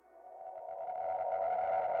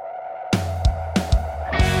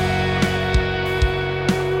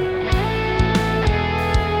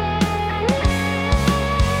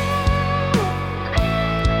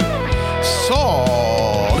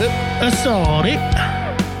Sorry.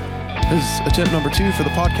 This is attempt number 2 for the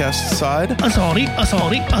podcast side. Sorry.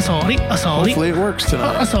 Hopefully it works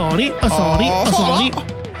tonight. Sorry.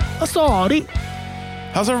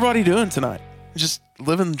 How's everybody doing tonight? Just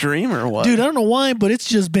living the dream or what? Dude, I don't know why, but it's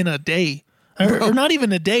just been a day. Or not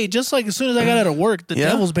even a day. Just like as soon as I got out of work, the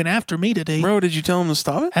devil's been after me today. Bro, did you tell him to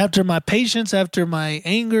stop it? After my patience, after my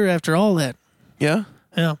anger, after all that. Yeah?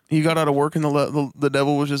 Yeah. You got out of work and the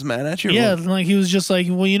devil was just mad at you? Yeah, like he was just like,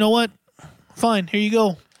 well, you know what? Fine, here you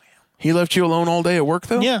go. He left you alone all day at work,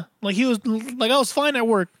 though? Yeah, like he was, like I was fine at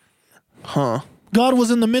work. Huh. God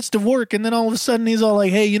was in the midst of work, and then all of a sudden he's all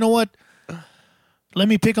like, hey, you know what? Let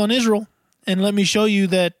me pick on Israel, and let me show you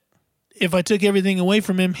that if I took everything away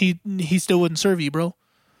from him, he still wouldn't serve you, bro.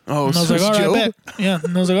 Oh, and I was so like, all Job? right, bet. Yeah,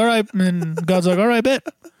 and I was like, all right. And God's like, all right, bet.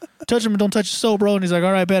 Touch him and don't touch his soul, bro. And he's like,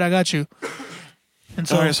 all right, bet, I got you. And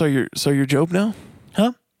so, All right, so you're Job now?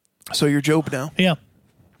 huh? So you're Job now? Yeah.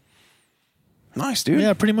 Nice, dude.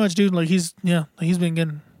 Yeah, pretty much, dude. Like he's been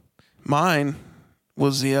getting. Mine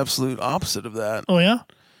was the absolute opposite of that. Oh, yeah?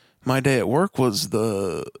 My day at work was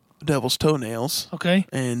the devil's toenails. Okay.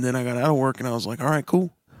 And then I got out of work and I was like, all right,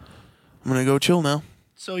 cool. I'm going to go chill now.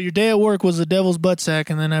 So your day at work was the devil's butt sack,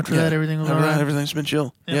 and then after that, everything was all After that, right. everything's been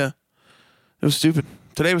chill. Yeah. Yeah. It was stupid.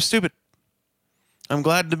 Today was stupid. I'm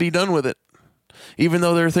glad to be done with it. Even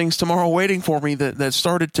though there are things tomorrow waiting for me that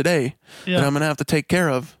started today that I'm going to have to take care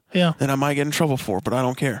of Yeah. that I might get in trouble for, but I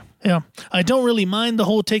don't care. Yeah. I don't really mind the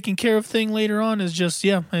whole taking care of thing later on. It's just,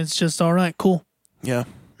 it's just all right. Cool. Yeah.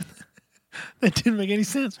 That didn't make any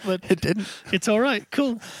sense, but It didn't. it's all right.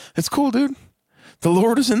 Cool. It's cool, dude. The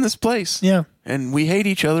Lord is in this place. Yeah. And we hate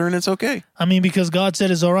each other and it's okay. I mean, because God said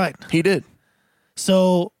it's all right. He did.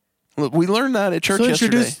 So, Look, we learned that at church yesterday.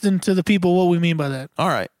 introduce them to the people what we mean by that. All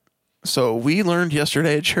right. So we learned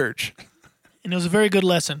yesterday at church And it was a very good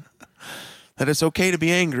lesson. that it's okay to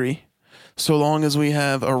be angry so long as we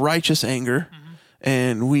have a righteous anger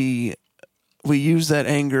and we use that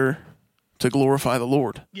anger to glorify the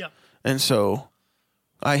Lord. Yeah. And so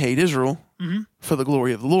I hate Israel for the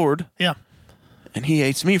glory of the Lord, Yeah. and he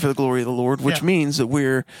hates me for the glory of the Lord, which Yeah. means that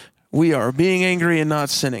we are being angry and not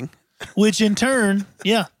sinning. Which in turn,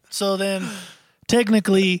 so then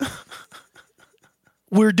technically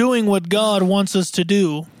we're doing what God wants us to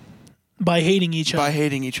do by hating each other. By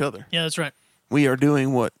hating each other. Yeah, that's right. We are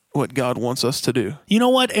doing what God wants us to do. You know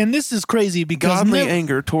what? And this is crazy because Godly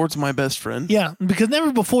anger towards my best friend. yeah, because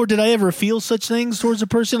never before did I ever feel such things towards a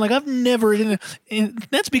person. Like I've never, and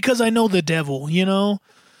that's because I know the devil, you know?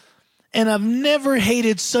 And I've never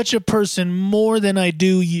hated such a person more than I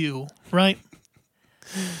do you, right?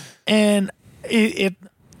 And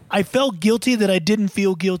I felt guilty that I didn't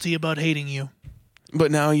feel guilty about hating you. But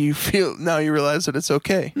now you realize that it's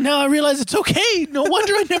okay. Now I realize it's okay. No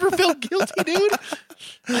wonder I never felt guilty, dude.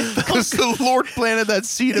 Because the Lord planted that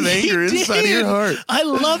seed of anger He inside of your did. heart. I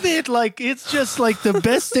love it. Like, it's just like the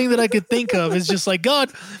best thing that I could think of is just like,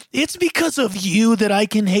 God, it's because of you that I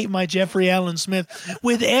can hate my Jeffrey Allen Smith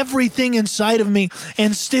with everything inside of me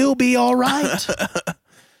and still be all right.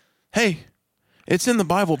 Hey, it's in the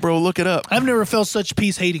Bible, bro. Look it up. I've never felt such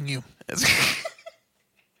peace hating you.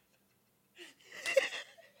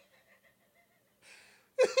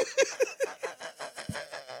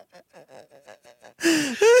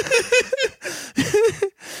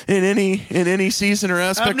 in any season or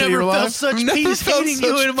aspect I've of never your felt life. such I've never peace felt hating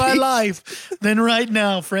you such in my peace. life than right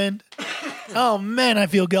now, friend. Oh, man, I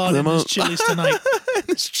feel God in this Chili's tonight.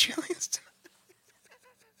 It's Chili's tonight.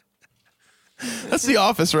 That's The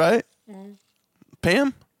Office, right?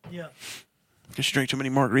 Pam? Yeah. Because you drink too many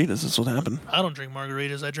margaritas. That's what happened. I don't drink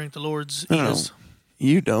margaritas. I drink the Lord's No, no. Eagles.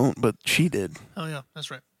 You don't, but she did. Oh, yeah, that's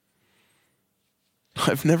right.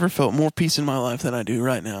 I've never felt more peace in my life than I do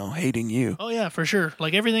right now, hating you. Oh, yeah, for sure.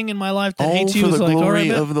 Like, everything in my life that All hates you for is the like, all right, glory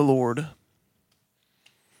man. of the Lord.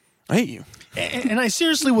 I hate you. And I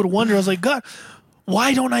seriously would wonder, I was like, God,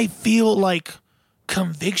 why don't I feel like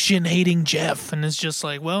conviction hating Jeff? And it's just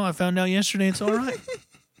like, well, I found out yesterday it's all right.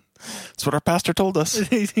 That's what our pastor told us.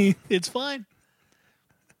 It's fine.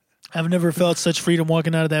 I've never felt such freedom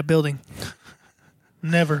walking out of that building.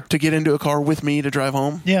 Never. To get into a car with me to drive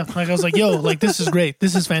home. Yeah, like I was like, yo, like this is great.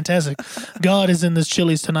 This is fantastic. God is in this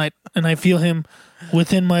Chili's tonight, and I feel him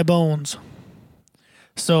within my bones.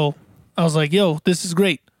 So I was like, yo, this is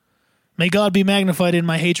great. May God be magnified in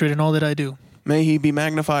my hatred and all that I do. May he be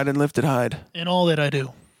magnified and lifted high. In all that I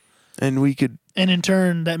do. And we could, And in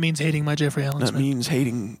turn, that means hating my Jeffrey Allen that Smith. means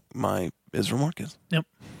hating my Israel Marcus. Yep.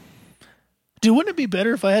 Dude, wouldn't it be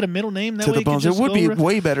better if I had a middle name? That To way the you could bones. It just would go be over-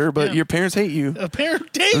 way better, but Yeah. your parents hate you. A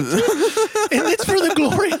parent date. And it's for the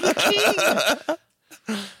glory of the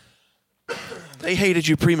King. They hated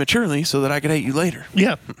you prematurely so that I could hate you later.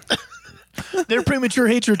 Yeah. Their premature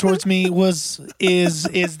hatred towards me is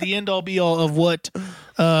the end all be all of what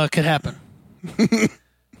could happen.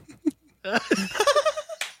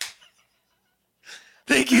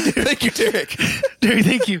 Thank you, Derek. Thank you, Derek. Derek,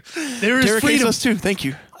 thank you. There is Derek hates freedom. us too. Thank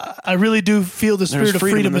you. I really do feel the spirit There's of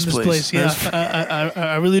freedom in this place. place. Yeah,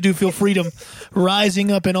 I really do feel freedom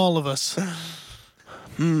rising up in all of us.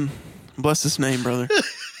 Bless his name, brother.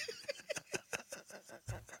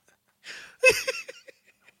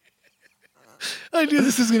 I knew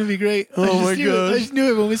this was going to be great. Oh my gosh. I just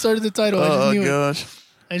knew it when we started the title. I just knew gosh. it.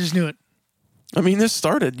 I just knew it. I mean, this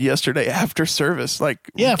started yesterday after service, like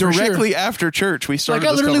Yeah, for directly after church. We started. Like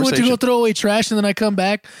I this literally went to conversation. go throw away trash, and then I come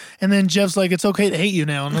back, and then Jeff's like, "It's okay to hate you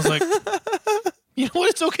now," and I was like, "You know what?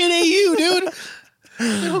 It's okay to hate you, dude.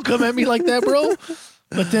 Don't come at me like that, bro."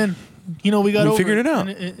 But then, we got over figured it out,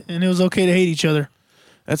 and it was okay to hate each other.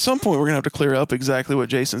 At some point, we're gonna have to clear up exactly what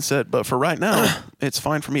Jason said, but for right now, it's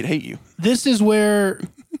fine for me to hate you. This is where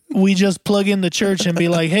we just plug in the church and be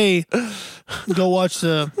like, "Hey, go watch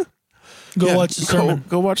the sermon."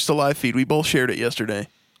 Go watch the live feed. We both shared it yesterday,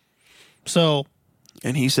 So,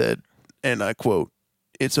 and he said, and I quote,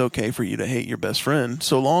 "It's okay for you to hate your best friend,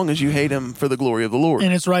 so long as you hate him for the glory of the Lord."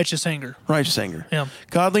 and it's righteous anger. Righteous anger. Yeah.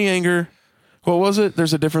 Godly anger. What was it?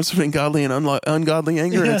 There's a difference between godly and ungodly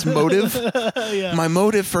anger, and it's motive. Yeah. My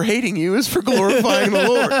motive for hating you is for glorifying the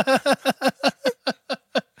Lord.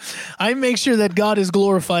 I make sure that God is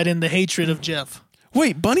glorified in the hatred of Jeff.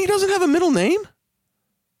 Wait, Bunny doesn't have a middle name?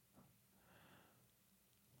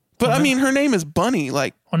 But I mean, her name is Bunny.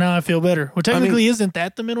 Like, Well, now I feel better. Well, technically, isn't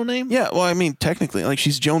that the middle name? yeah, well, I mean, technically, like,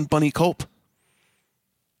 she's Joan Bunny Culp.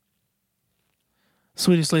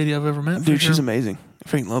 Sweetest lady I've ever met. Dude, for she's sure. amazing. I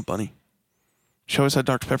freaking love Bunny. She always had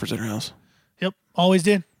Dr. Peppers at her house. Yep, always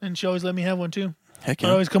did. And she always let me have one, too. Heck I'd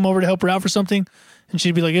yeah. always come over to help her out for something, and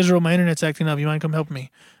she'd be like, "Israel, my internet's acting up. You mind come help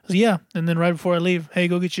me?" I said, "Yeah." And then right before I leave, "Hey,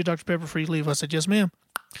 go get you a Dr. Pepper before you leave." I said, "Yes, ma'am."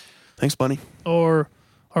 Thanks, Bunny. Or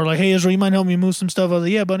like, "Hey, Israel, you mind help me move some stuff?" I was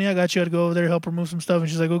like, "Yeah, Bunny, I got you." I'd go over there, help her move some stuff, and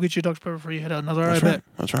she's like, "Go get you a Dr. Pepper before you head out." And I was like, "All right, That's right.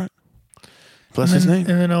 bet." That's right. Bless his name.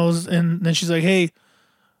 And then she's like, "Hey,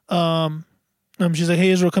 she's like, "Hey,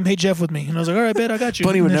 Israel, come hate Jeff with me." And I was like, "All right, bet, I got you."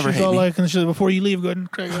 Bunny would and then never she's hate all me. like, and she's like, "Before you leave, go ahead and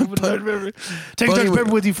crack open Dr. Pepper. Take Bunny Dr. would-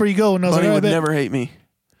 Pepper with you before you go." And I was Bunny like, "All right, would bet." never hate me.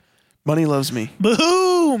 Bunny loves me.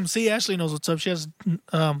 Boom! See, Ashley knows what's up. She has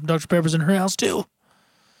Dr. Pepper's in her house too.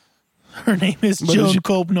 Her name is Joan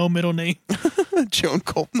Cope, no middle name. Joan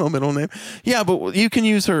Culp, no middle name. Yeah, but you can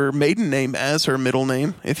use her maiden name as her middle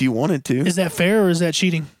name if you wanted to. Is that fair or is that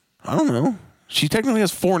cheating? I don't know. She technically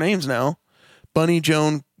has 4 names now. Bunny,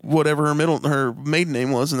 Joan, whatever her maiden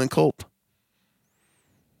name was, and then Culp.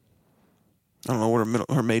 I don't know what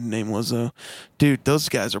her maiden name was though. Dude, those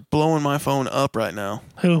guys are blowing my phone up right now.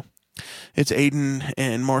 Who? It's Aiden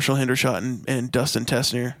and Marshall Hendershot and Dustin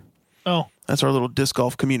Tessner. Oh. That's our little disc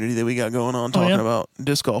golf community that we got going on talking about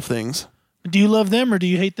disc golf things. Do you love them or do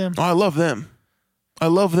you hate them? Oh, I love them. I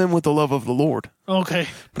love them with the love of the Lord. Okay.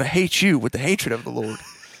 But I hate you with the hatred of the Lord.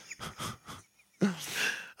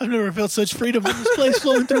 I've never felt such freedom in this place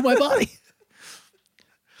flowing through my body.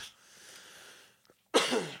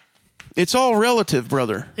 It's all relative,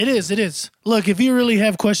 brother. It is. Look, if you really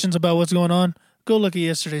have questions about what's going on, go look at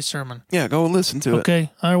yesterday's sermon. Yeah, go listen to it. Okay?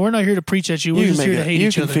 All right, we're not here to preach at you. We're just here to hate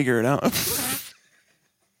each You other. can figure it out.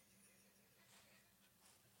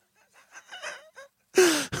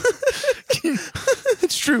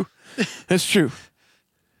 It's true. It's true.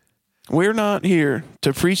 We're not here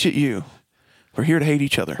to preach at you. We're here to hate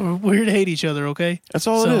each other. We're here to hate each other, okay? That's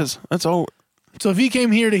all it is. That's all. So if you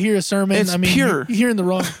came here to hear a sermon, It's pure. You're in the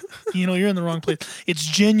wrong. You're in the wrong place. It's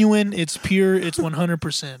genuine. It's pure. It's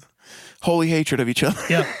 100%. Holy hatred of each other.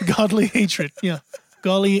 Yeah, godly hatred. Yeah,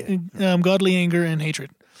 godly anger and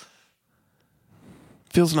hatred.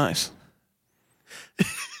 Feels nice.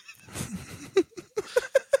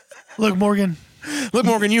 Look, Morgan, Look,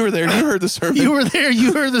 Morgan, you were there. You heard the sermon. you were there.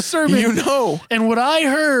 You heard the sermon. You know. And what I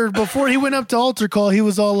heard before he went up to altar call, he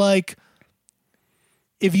was all like,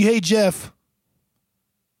 "If you hate Jeff,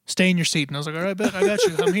 stay in your seat." And I was like, "All right, bet, I got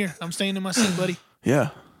you. I'm here. I'm staying in my seat, buddy." Yeah.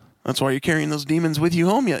 That's why you're carrying those demons with you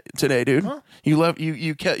home today, dude. Huh?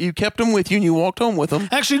 You kept them with you and you walked home with them.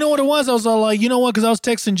 Actually, you know what it was? I was all like, you know what? Because I was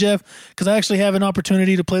texting Jeff because I actually have an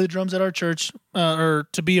opportunity to play the drums at our church or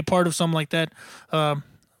to be a part of something like that. I'm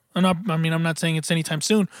not saying it's anytime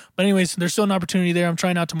soon, but anyways, there's still an opportunity there. I'm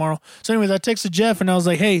trying out tomorrow. So anyways, I texted Jeff and I was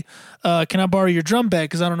like, "Hey, can I borrow your drum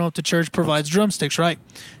bag? Because I don't know if the church provides drumsticks, right?"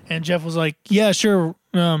 And Jeff was like, "Yeah, sure."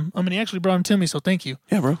 He actually brought them to me, so thank you.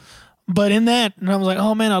 Yeah, bro. But in that, and I was like,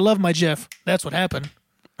 "Oh man, I love my Jeff." That's what happened.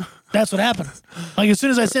 That's what happened. Like, as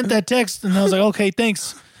soon as I sent that text, and I was like, okay,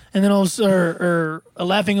 thanks. And then I was, or a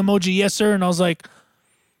laughing emoji, yes, sir. And I was like,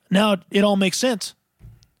 now it all makes sense.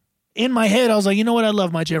 In my head, I was like, you know what? I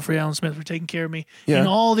love my Jeffrey Allen Smith for taking care of me. Yeah. And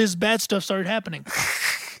all this bad stuff started happening.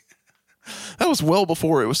 That was well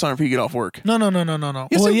before it was time for you to get off work. No.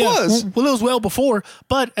 Yes, it was. Well, it was well before.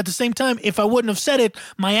 But at the same time, if I wouldn't have said it,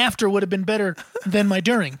 my after would have been better than my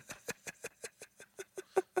during.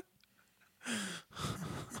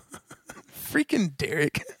 Freaking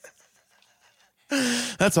Derek.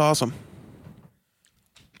 That's awesome.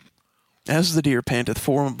 As the deer panteth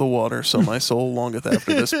for the water, so my soul longeth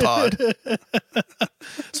after this pod.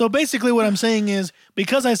 So basically what I'm saying is,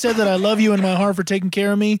 because I said that I love you in my heart for taking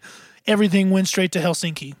care of me, everything went straight to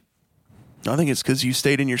Helsinki. I think it's because you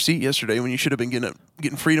stayed in your seat yesterday when you should have been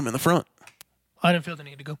getting freedom in the front. I didn't feel the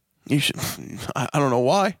need to go. You should. I don't know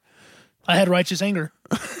why. I had righteous anger.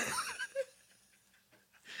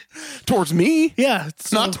 Towards me? Yeah.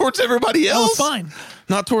 So not towards everybody else. That was fine.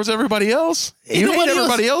 Not towards everybody else. You hate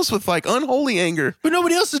everybody else with like unholy anger. But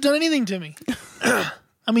nobody else has done anything to me. I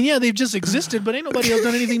mean, yeah, they've just existed, but ain't nobody else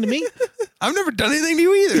done anything to me. I've never done anything to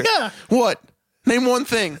you either. Yeah. What? Name one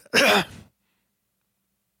thing.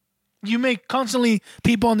 You make constantly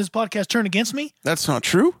people on this podcast turn against me? That's not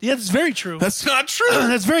true. Yeah, that's very true. That's not true.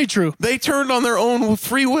 That's very true. They turned on their own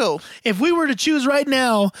free will. If we were to choose right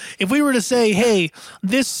now, if we were to say, hey,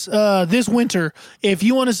 this winter, if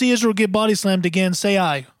you want to see Israel get body slammed again, say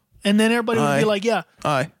aye. And then everybody would be like, yeah.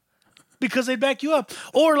 Aye. Because they'd back you up.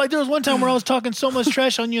 Or like there was one time where I was talking so much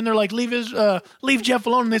trash on you and they're like, leave Jeff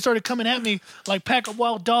alone. And they started coming at me like pack of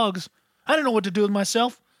wild dogs. I didn't know what to do with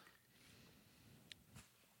myself.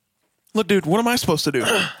 Look, dude, what am I supposed to do?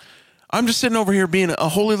 I'm just sitting over here being a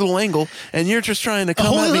holy little angle, and you're just trying to come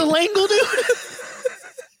at me. A holy little angle, dude?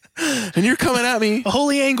 And you're coming at me. A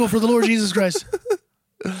holy angle for the Lord Jesus Christ.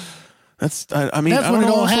 That's when it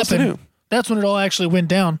all happened. That's when it all actually went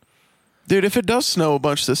down. Dude, if it does snow a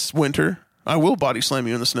bunch this winter, I will body slam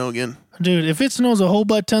you in the snow again. Dude, if it snows a whole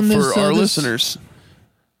butt ton for our listeners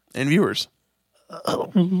and viewers.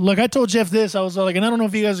 Look, I told Jeff this. I was like, and I don't know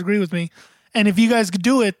if you guys agree with me. And if you guys could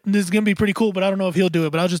do it, this is going to be pretty cool, but I don't know if he'll do it,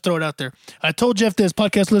 but I'll just throw it out there. I told Jeff this.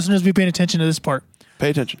 Podcast listeners, be paying attention to this part. Pay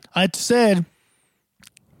attention. I said,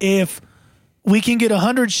 if we can get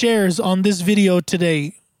 100 shares on this video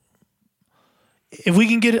today, if we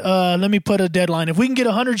can get, let me put a deadline. If we can get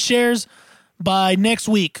 100 shares by next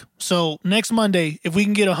week, so next Monday, if we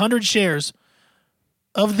can get 100 shares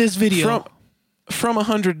of this video. From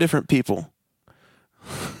 100 different people.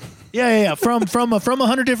 Yeah. From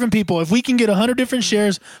 100 different people. If we can get 100 different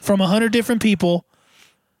shares from 100 different people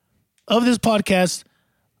of this podcast,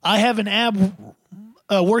 I have an ab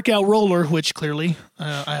workout roller, which clearly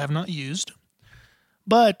I have not used.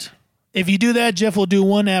 But if you do that, Jeff will do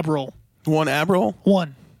one ab roll. One ab roll?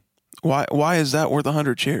 One. Why is that worth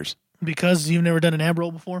 100 shares? Because you've never done an ab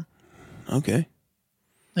roll before. Okay.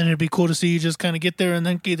 And it'd be cool to see you just kind of get there and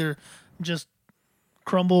then either just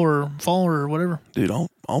crumble or fall or whatever. Dude,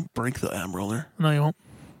 I'll break the ab roller. No, you won't.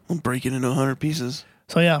 I'll break it into 100 pieces.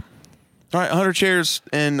 So, yeah. All right, 100 shares,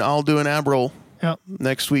 and I'll do an ab roll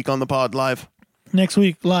next week on the pod live. Next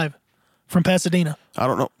week, live from Pasadena. I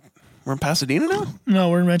don't know. We're in Pasadena now? No,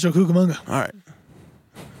 we're in Rancho Cucamonga. All right.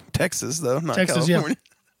 Texas, though, not Texas, California.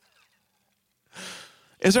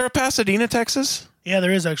 Yeah. Is there a Pasadena, Texas? Yeah,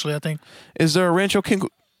 there is actually, I think. Is there a Rancho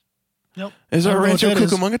Nope. Is there a Rancho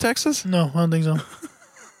Cucamonga, Texas? No, I don't think so.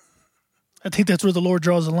 I think that's where the Lord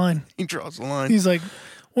draws the line. He draws the line. He's like,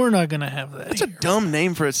 we're not going to have that. That's a dumb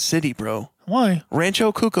name for a city, bro. Why?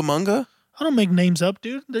 Rancho Cucamonga? I don't make names up,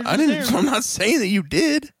 dude. I'm not saying that you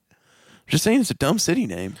did. I'm just saying it's a dumb city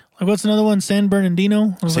name. Like, what's another one? San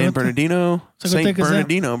Bernardino? San Bernardino. St.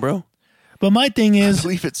 Bernardino, bro. But my thing is, I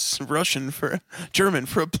believe it's German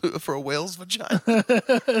for a whale's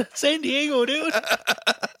vagina. San Diego, dude.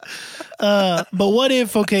 But what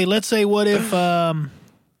if? Okay, let's say what if?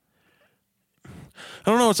 I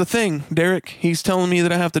don't know. It's a thing, Derek. He's telling me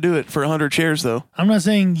that I have to do it for 100 shares, though. I'm not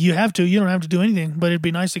saying you have to. You don't have to do anything. But it'd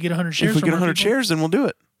be nice to get 100 shares. If we get 100 shares, then we'll do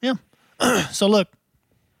it. Yeah. So look.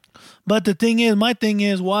 But the thing is, my thing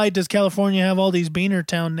is, why does California have all these beaner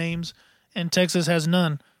town names and Texas has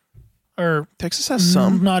none? Or Texas has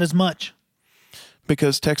some. Not as much.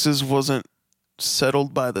 Because Texas wasn't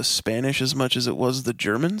settled by the Spanish as much as it was the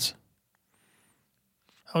Germans?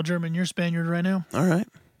 How German? You're Spaniard right now. All right.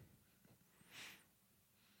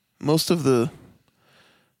 Most of a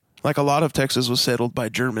lot of Texas was settled by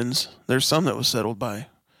Germans. There's some that was settled by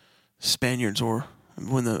Spaniards, or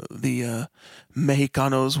when the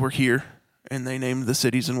Mexicanos were here and they named the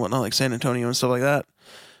cities and whatnot, like San Antonio and stuff like that.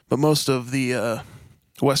 But most of the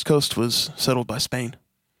The West Coast was settled by Spain.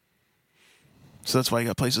 So that's why you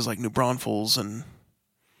got places like New Braunfels and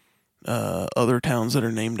other towns that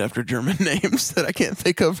are named after German names that I can't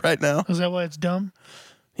think of right now. Is that why it's dumb?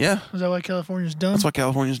 Yeah. Is that why California's dumb? That's why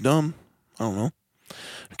California's dumb. I don't know.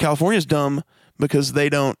 California's dumb because they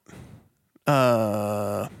don't...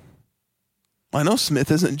 I know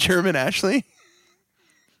Smith isn't German, Ashley.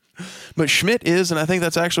 But Schmidt is, and I think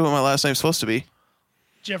that's actually what my last name's supposed to be.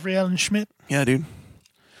 Jeffrey Allen Schmidt? Yeah, dude.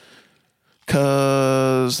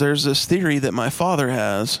 Because there's this theory that my father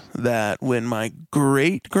has that when my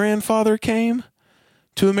great-grandfather came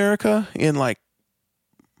to America in, like,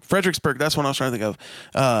 Fredericksburg, that's what I was trying to think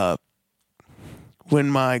of. When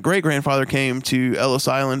my great-grandfather came to Ellis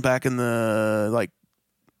Island back in the, like,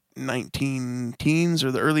 19-teens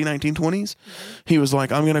or the early 1920s, he was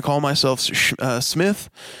like, I'm going to call myself Smith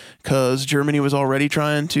because Germany was already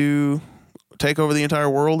trying to take over the entire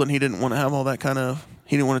world, and he didn't want to have all that kind of...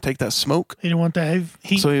 He didn't want to take that smoke. He didn't want to have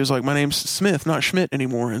heat. So he was like, my name's Smith, not Schmidt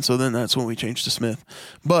anymore. And so then that's when we changed to Smith.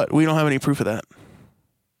 But we don't have any proof of that.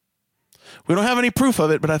 We don't have any proof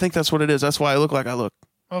of it, but I think that's what it is. That's why I look like I look.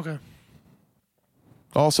 Okay.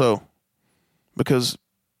 Also, because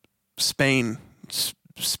Spanish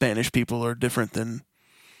people are different than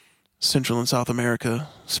Central and South America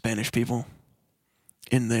Spanish people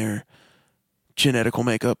in their genetical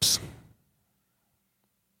makeups.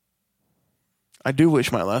 I do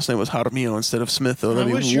wish my last name was Jaramillo instead of Smith, though.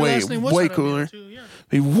 That'd be way cooler. Too, yeah.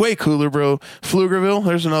 Be way cooler, bro. Pflugerville,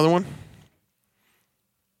 there's another one.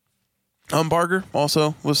 Umbarger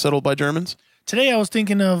also was settled by Germans. Today I was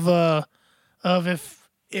thinking of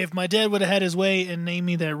if my dad would have had his way and named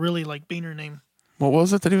me that really like beaner name. What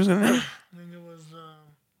was it that he was going to name? I think it was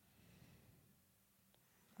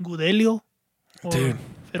Gudelio or Dude.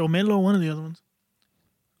 Feromelo, one of the other ones.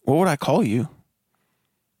 What would I call you?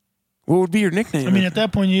 What would be your nickname? I mean, at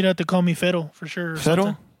that point, you'd have to call me Fero for sure.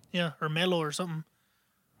 Fero? Yeah, or Melo or something.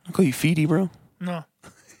 I'll call you Feedy, bro. No,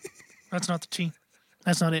 that's not the T.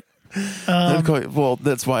 That's not it. Well,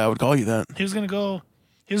 that's why I would call you that. He was gonna go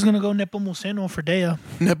Nepomuceno for Dea.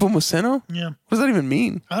 Nepomuceno? Yeah. What does that even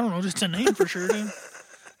mean? I don't know, just a name for sure, dude.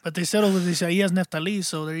 But they settled with Isaías Neftali,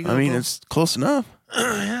 so there you go. I mean, it's close enough.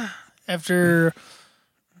 Yeah. After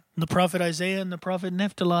the prophet Isaiah and the prophet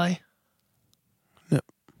Naphtali.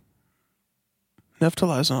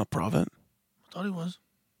 Naphtali's not a prophet. I thought he was.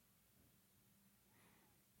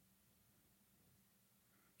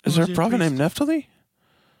 Is there a prophet named Naphtali?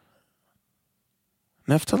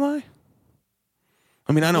 Naphtali?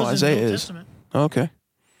 I mean, I know Isaiah is. Oh, okay.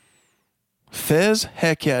 Fez?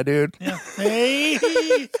 Heck yeah, dude. Yeah. Hey,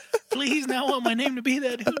 please, now I want my name to be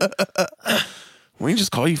that, dude. We can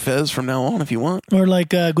just call you Fez from now on if you want. Or like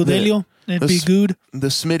Gudelio. It'd be good. The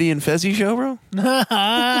Smitty and Fezzy show, bro?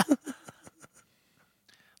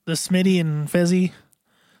 The Smitty and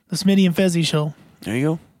Fezzy show. There you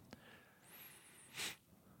go.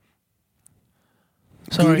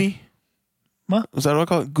 Sorry. Goody? What? Was that what I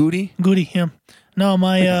call it? Goody? Goody, yeah. No,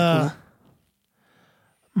 my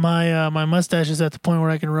my mustache is at the point where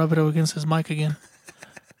I can rub it up against his mic again.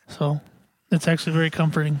 So it's actually very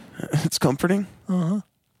comforting. It's comforting? Uh-huh.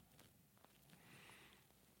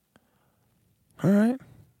 All right.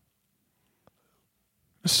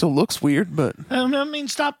 It still looks weird, but... I mean,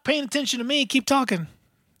 stop paying attention to me. Keep talking.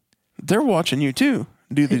 They're watching you, too,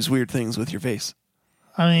 do these weird things with your face.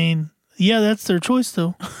 I mean, yeah, that's their choice,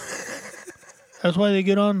 though. That's why they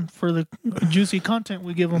get on for the juicy content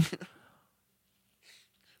we give them.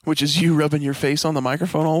 Which is you rubbing your face on the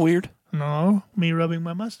microphone all weird? No, me rubbing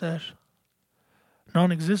my mustache.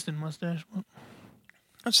 Non-existent mustache.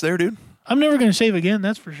 That's there, dude. I'm never going to shave again,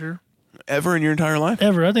 that's for sure. Ever in your entire life?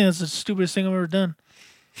 Ever. I think that's the stupidest thing I've ever done.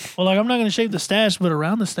 Well, like, I'm not going to shave the stash, but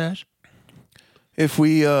around the stash. If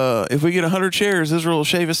we get 100 shares, Israel will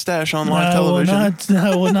shave his stash on live television.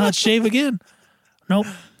 I will not shave again. Nope.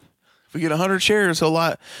 If we get 100 shares,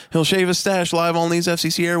 he'll shave his stash live on these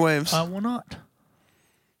FCC airwaves. I will not.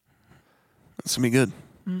 That's going to be good.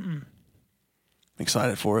 I'm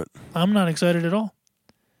excited for it. I'm not excited at all.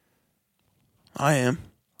 I am.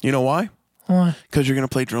 You know why? Why? Because you're going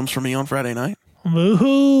to play drums for me on Friday night.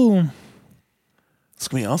 Woohoo! It's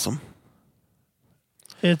going to be awesome.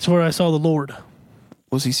 It's where I saw the Lord.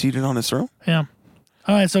 Was he seated on his throne? Yeah.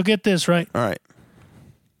 All right, so get this, right? All right.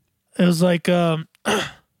 It was like, I'm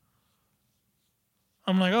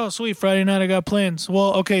like, oh, sweet, Friday night I got plans.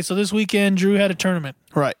 Well, okay, so this weekend Drew had a tournament.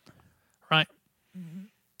 Right. Right.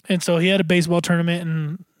 And so he had a baseball tournament,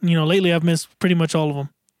 and, lately I've missed pretty much all of them.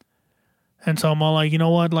 And so I'm all like, you know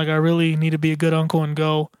what? Like, I really need to be a good uncle and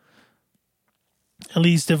go, at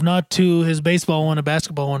least if not to his baseball one, a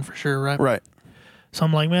basketball one for sure, right? Right. So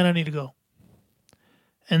I'm like, man, I need to go.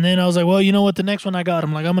 And then I was like, well, you know what? The next one I got,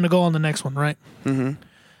 I'm like, I'm going to go on the next one, right? Mm-hmm.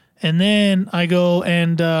 And then I go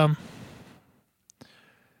and I'm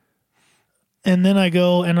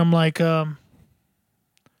like, I'm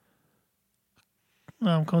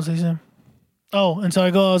going to say something. Oh, and so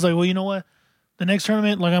I was like, well, you know what? The next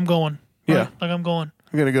tournament, like I'm going. Yeah. Right? Like I'm going.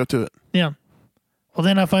 I'm going to go to it. Yeah. Well,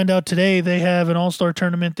 then I find out today they have an all-star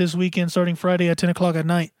tournament this weekend starting Friday at 10 o'clock at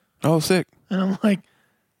night. Oh, sick. And I'm like,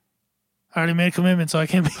 I already made a commitment, so I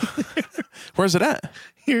can't be Where's it at?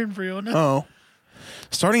 here in Frio now. Oh.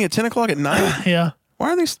 Starting at 10 o'clock at night? Yeah.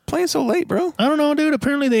 Why are they playing so late, bro? I don't know, dude.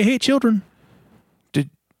 Apparently they hate children. Did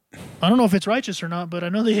I don't know if it's righteous or not, but I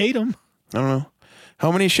know they hate them. I don't know.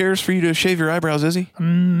 How many shares for you to shave your eyebrows, Izzy?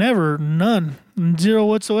 Never. None. Zero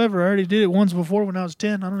whatsoever. I already did it once before when I was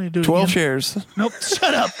 10. I don't need to do it 12 again. shares. Nope.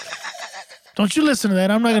 Shut up. Don't you listen to that.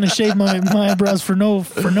 I'm not going to shave my eyebrows for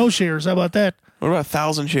no shares. How about that? What about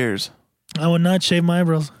 1,000 shares? I would not shave my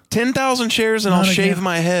eyebrows. 10,000 shares and I'll Not shave again.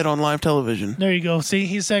 my head on live television. There you go. See,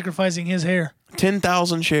 he's sacrificing his hair.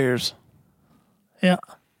 10,000 shares. Yeah.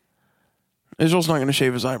 Israel's not going to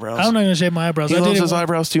shave his eyebrows. I'm not going to shave my eyebrows. He I loves did it his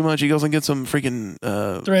eyebrows too much. He goes and gets them freaking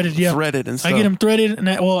threaded, yeah. threaded and stuff. I get them threaded. And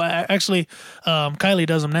actually, Kylie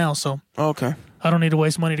does them now, so Oh, okay. I don't need to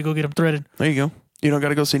waste money to go get them threaded. There you go. You don't got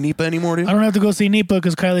to go see Nipa anymore, dude? I don't have to go see Nipa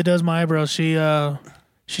because Kylie does my eyebrows. She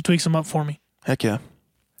tweaks them up for me. Heck yeah.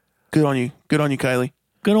 Good on you. Good on you, Kylie.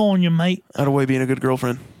 Good on you, mate. Out of way being a good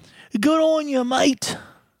girlfriend. Good on you, mate.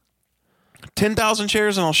 10,000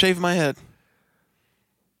 shares and I'll shave my head.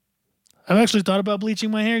 I've actually thought about bleaching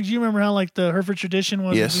my hair. Do you remember how like the Hereford tradition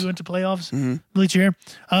was Yes. when we went to playoffs? Mm-hmm. Bleach your hair.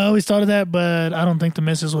 I always thought of that, but I don't think the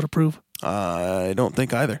missus would approve. I don't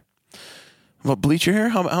think either. What, bleach your hair?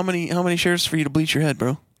 How many shares for you to bleach your head,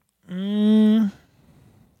 bro?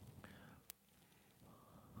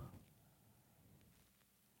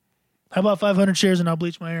 How about 500 shares and I'll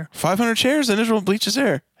bleach my hair? 500 shares and Israel bleaches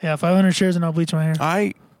hair. Yeah, 500 shares and I'll bleach my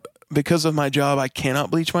hair. Because of my job, I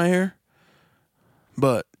cannot bleach my hair.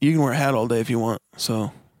 But you can wear a hat all day if you want.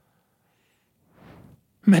 So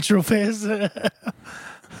Metro Fest. There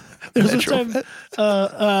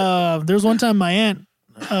was one time my aunt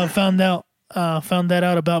found that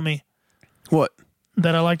out about me, what?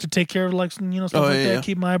 that I like to take care of stuff like yeah, that, yeah.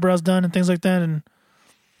 keep my eyebrows done and things like that,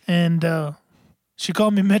 and she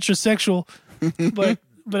called me metrosexual,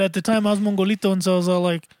 but at the time I was Mongolito, and so I was all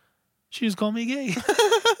like, she just called me gay.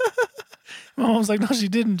 My mom was like, no, she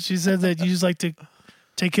didn't. She said that you just like to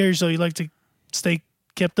take care of yourself, you like to stay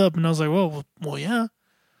kept up, and I was like, well, yeah.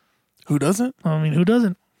 Who doesn't? I mean, who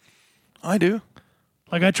doesn't? I do.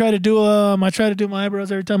 Like I try to do my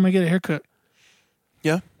eyebrows every time I get a haircut.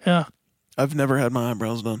 Yeah. Yeah. I've never had my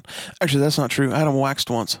eyebrows done. Actually, that's not true. I had them waxed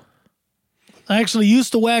once. I actually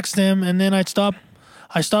used to wax them, and then I stopped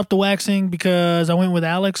the waxing because I went with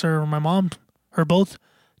Alex or my mom or both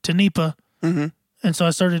to Nipa. Mm-hmm. And so I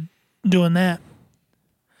started doing that.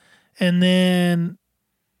 And then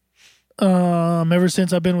ever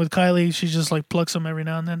since I've been with Kylie, she just like plucks them every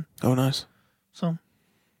now and then. Oh, nice. So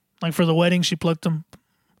like for the wedding, she plucked them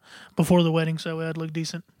before the wedding, so that way I'd look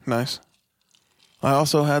decent. Nice. I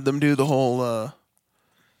also had them do the whole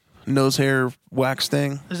nose hair wax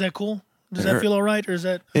thing. Is that cool? Does It that hurt. feel all right? Or is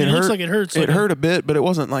that... It looks hurt. like it hurts. It hurt a bit, but it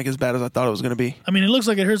wasn't like as bad as I thought it was going to be. I mean, it looks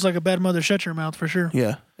like it hurts like a bad mother shut your mouth for sure.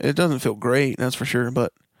 Yeah. It doesn't feel great, that's for sure,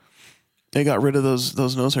 but they got rid of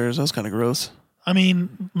those nose hairs. That's kind of gross. I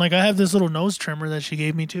mean, like I have this little nose trimmer that she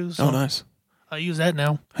gave me too. So Oh, nice. I use that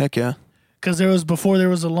now. Heck yeah. Because there was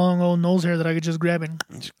a long old nose hair that I could just grab and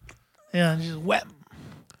just whap,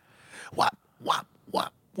 whap, whap,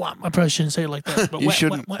 whap, whap. I probably shouldn't say it like that. But You whap,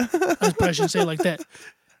 shouldn't. Whap, whap. I probably shouldn't say it like that.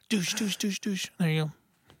 Douche, douche, douche, douche. There you go.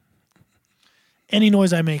 Any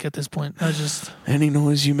noise I make at this point, Any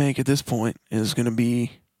noise you make at this point is going to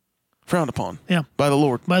be frowned upon. Yeah. By the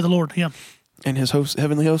Lord By the Lord, yeah. and his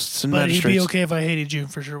heavenly hosts and But he'd magistrates. be okay if I hated you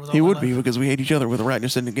for sure. With all He my would life. be because we hate each other with a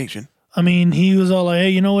rightness and negation. I mean, he was all like, hey,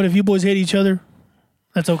 you know what? If you boys hate each other,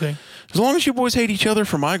 that's okay. As long as you boys hate each other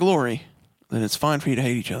for my glory, then it's fine for you to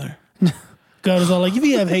hate each other. God was all like, if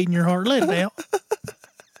you have hate in your heart, let it out.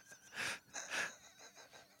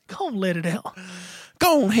 Go on, let it out.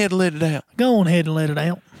 Go on ahead and let it out. Go on ahead and let it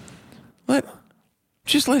out.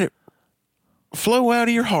 Just let it flow out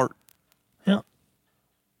of your heart. Yeah.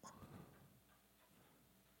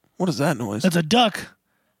 What is that noise? That's a duck.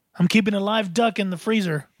 I'm keeping a live duck in the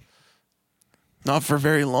freezer. Not for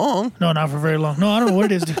very long. No, not for very long. No, I don't know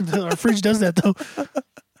what it is, dude. Our fridge does that, though.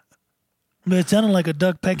 But it sounded like a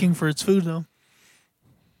duck pecking for its food, though.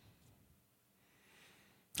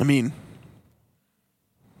 I mean,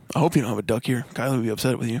 I hope you don't have a duck here. Kylie would be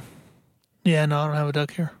upset with you. Yeah, no, I don't have a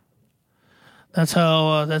duck hair. That's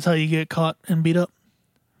how you get caught and beat up.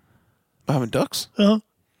 By having ducks? Uh-huh.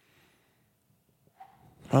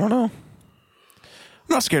 I don't know. I'm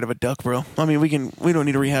not scared of a duck, bro. I mean, we don't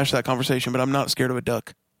need to rehash that conversation, but I'm not scared of a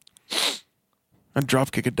duck. I'd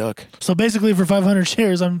drop kick a duck. So basically, for 500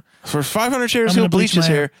 shares, For 500 shares, I'm he'll gonna bleach his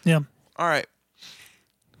my hair. Yeah. All right.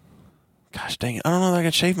 Gosh dang it. I don't know that I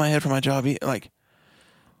could shave my head for my job. Like,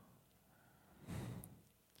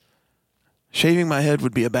 shaving my head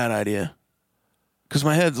would be a bad idea. Because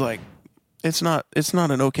my head's like, it's not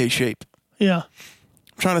an okay shape. Yeah.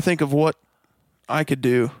 I'm trying to think of what I could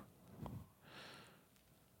do.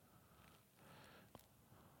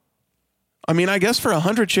 I mean, I guess for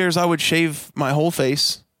 100 shares, I would shave my whole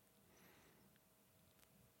face.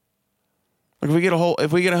 Like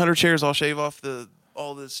if we get 100 shares, I'll shave off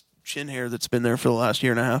all this chin hair that's been there for the last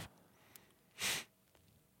year and a half.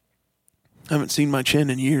 I haven't seen my chin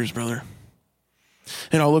in years, brother.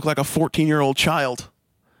 And I'll look like a 14-year-old child.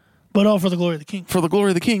 But all for the glory of the King. For the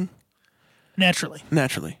glory of the King. Naturally.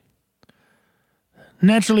 Naturally.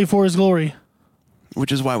 Naturally for his glory.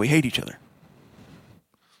 Which is why we hate each other.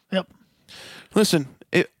 Yep. Listen,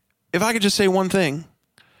 if I could just say one thing,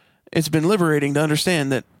 it's been liberating to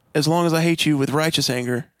understand that as long as I hate you with righteous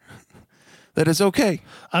anger, that it's okay.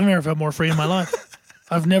 I've never felt more free in my life.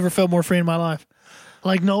 I've never felt more free in my life.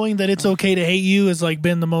 Like knowing that it's okay to hate you has like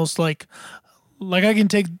been the most like I can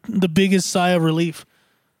take the biggest sigh of relief.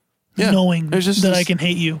 Yeah, knowing that I can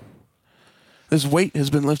hate you. This weight has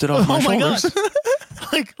been lifted off my shoulders. God.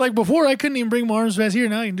 like before I couldn't even bring my arms past here.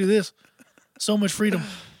 Now I can do this. So much freedom.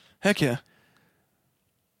 Heck yeah.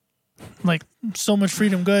 Like so much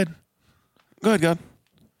freedom. Go ahead. Go ahead, God.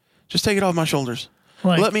 Just take it off my shoulders.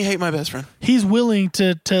 Like, let me hate my best friend. He's willing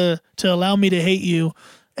to allow me to hate you,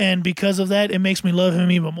 and because of that, it makes me love him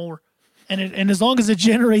even more. And as long as it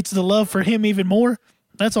generates the love for him even more,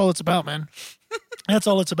 that's all it's about, man. That's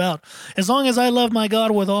all it's about. As long as I love my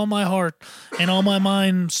God with all my heart and all my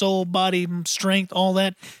mind, soul, body, strength, all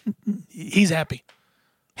that, he's happy.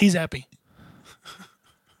 He's happy.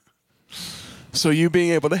 So you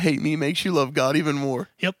being able to hate me makes you love God even more.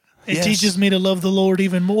 Yep. It teaches me to love the Lord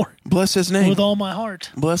even more. Bless his name. With all my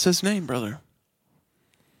heart. Bless his name, brother.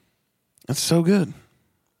 That's so good.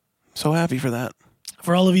 So happy for that.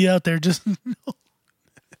 For all of you out there, just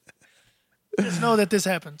know that this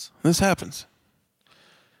happens. This happens.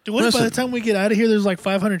 Dude, what if by the time we get out of here, there's like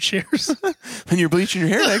 500 shares? And you're bleaching your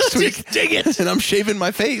hair next week. Dig it. And I'm shaving my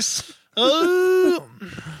face. Oh.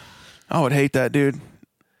 I would hate that, dude.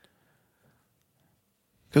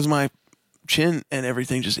 Because my chin and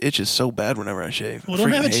everything just itches so bad whenever I shave. Well,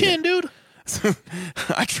 don't have a chin, dude.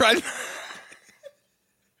 I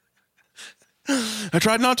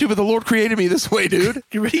tried not to, but the Lord created me this way, dude.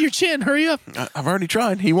 Get rid of your chin. Hurry up. I've already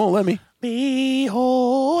tried. He won't let me.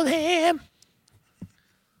 Behold him.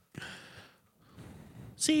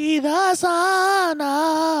 See the Son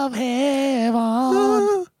of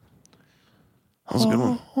Heaven. That was a good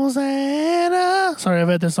one. Hosanna. Sorry, I've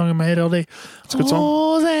had that song in my head all day. It's a good song.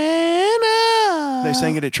 Hosanna. They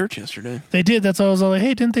sang it at church yesterday. They did. That's why I was all like,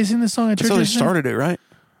 hey, didn't they sing this song at church? So they started it, right?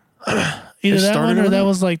 Either that one or that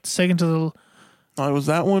was like second to the... Oh, it was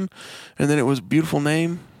that one. And then it was Beautiful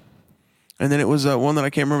Name. And then it was one that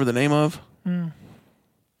I can't remember the name of.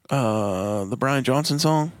 The Brian Johnson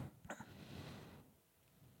song.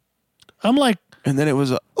 I'm like... And then it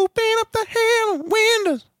was Open Up the Hell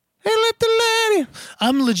Windows and Let the Light in.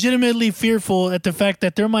 I'm legitimately fearful at the fact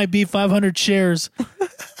that there might be 500 shares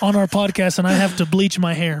on our podcast and I have to bleach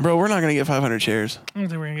my hair. Bro, we're not going to get 500 shares. I don't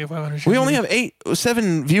think we're going to get 500 shares. We only have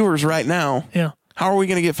 7 viewers right now. Yeah. How are we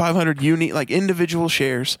going to get 500 unique, like individual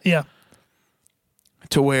shares? Yeah.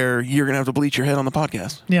 To where you're going to have to bleach your head on the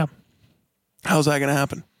podcast? Yeah. How's that going to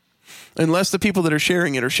happen? Unless the people that are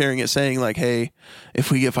sharing it saying like, hey,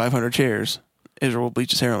 if we get 500 shares, Israel will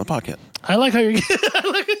bleach his hair on the podcast. I like how you're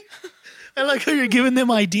I like how you're giving them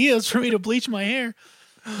ideas for me to bleach my hair.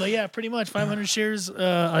 But yeah, pretty much 500 shares,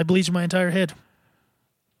 I bleach my entire head.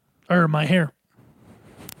 Or my hair.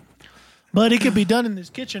 But it could be done in this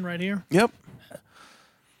kitchen right here. Yep.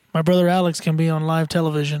 My brother Alex can be on live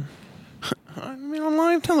television. I mean, on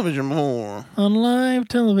live television more. On live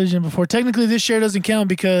television before. Technically, this share doesn't count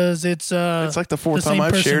because it's like the fourth time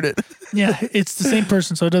I've shared it. Yeah, it's the same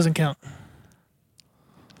person, so it doesn't count.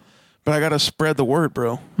 But I got to spread the word,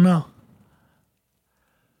 bro. No.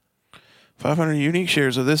 500 unique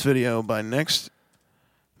shares of this video by next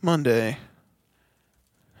Monday.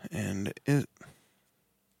 And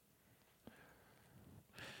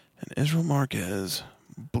Israel Marquez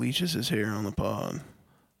bleaches his hair on the pod.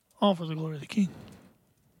 All for the glory of the King.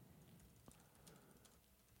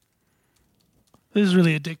 This is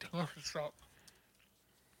really addicting. Oh, stop.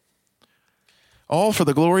 All for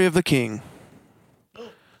the glory of the King.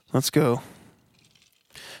 Let's go.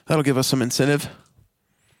 That'll give us some incentive.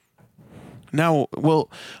 Now,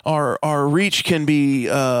 our reach can be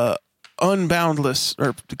unboundless,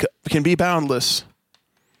 or can be boundless.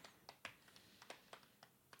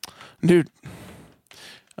 Dude,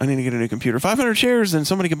 I need to get a new computer. 500 shares, and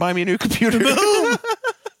somebody can buy me a new computer. Boom!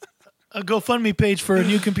 A GoFundMe page for a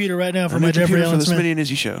new computer right now for a my new Jeffrey computer for Allen the Smith. Smitty and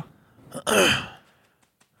Izzy show. All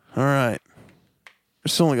right.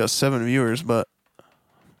 We've still only got 7 viewers, but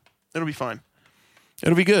it'll be fine.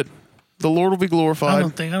 It'll be good. The Lord will be glorified. I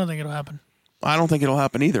don't think it'll happen. I don't think it'll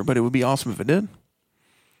happen either, but it would be awesome if it did.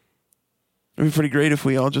 It'd be pretty great if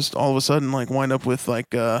we all of a sudden like wind up with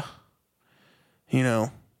like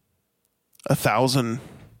 1,000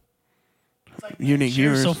 unique Shares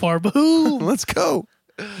viewers so far. Boo! Let's go.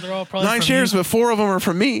 They're all probably 9 from shares, you. but 4 of them are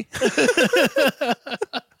from me.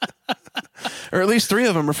 Or at least 3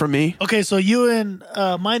 of them are from me. Okay, so you and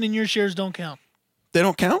mine and your shares don't count. They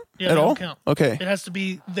don't count Yeah, at they all? don't count. Okay. It has to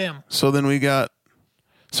be them. So then we got,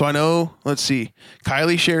 so I know, let's see.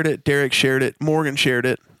 Kylie shared it. Derek shared it. Morgan shared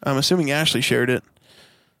it. I'm assuming Ashley shared it.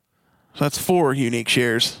 So that's 4 unique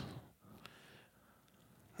shares.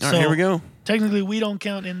 All right, So- here we go. Technically, we don't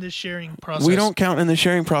count in this sharing process. We don't count in the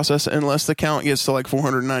sharing process unless the count gets to like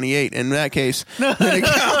 498. In that case, then it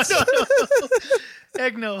counts.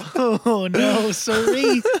 Heck no. Oh, no,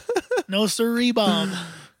 sirree. No, sirree, Bob.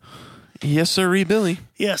 Yes, sir, Billy.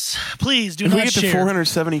 Yes, please do If not we get to share.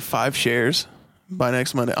 475 shares by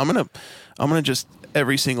next Monday, I'm gonna just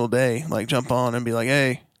every single day like jump on and be like,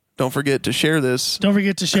 hey, don't forget to share this. Don't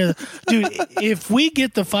forget to share. Dude, if we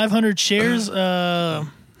get the 500 shares,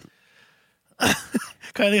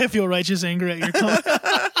 Kylie, I feel righteous anger at your comment.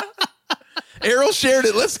 Errol shared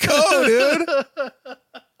it. Let's go, dude.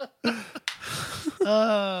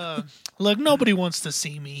 Look, nobody wants to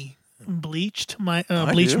see me bleach do. my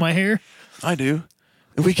hair. I do.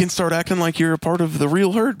 We can start acting like you're a part of the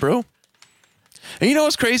real herd, bro. And you know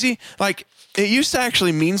what's crazy? Like, it used to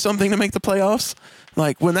actually mean something to make the playoffs.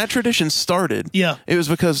 Like when that tradition started, Yeah. it was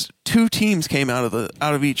because 2 teams came out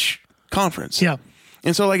of each conference. Yeah.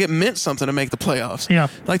 And so, like, it meant something to make the playoffs. Yeah.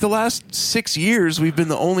 Like, the last 6 years, we've been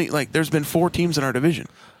the only, like, there's been 4 teams in our division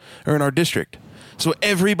or in our district. So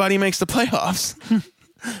everybody makes the playoffs.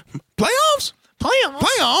 Playoffs? Playoffs?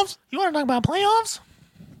 Playoffs? You want to talk about playoffs?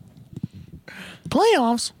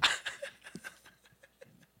 Playoffs?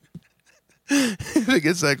 If it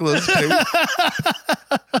gets that close,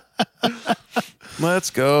 let's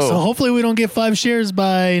go. So hopefully we don't get 5 shares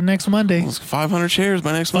by next Monday. 500 shares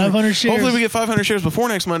by next Monday. 500 shares. Hopefully we get 500 shares before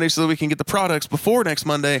next Monday so that we can get the products before next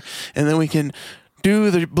Monday, and then we can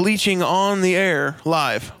do the bleaching on the air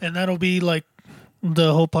live. And that'll be like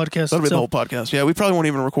the whole podcast That'll be the itself. whole podcast. Yeah, we probably won't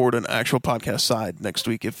even record an actual podcast side next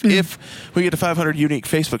week if we get to 500 unique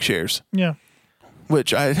Facebook shares, Yeah.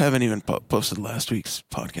 which I haven't even posted last week's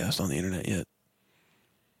podcast on the internet yet.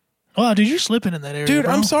 Wow, dude, you're slipping in that area, Dude,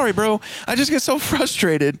 bro. I'm sorry, bro. I just get so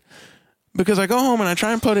frustrated because I go home and I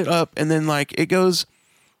try and put it up, and then like it goes.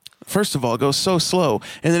 First of all, it goes so slow,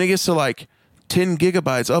 and then it gets to like 10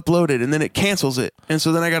 gigabytes uploaded, and then it cancels it, and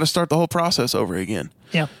so then I got to start the whole process over again.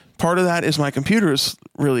 Yeah. Part of that is my computer is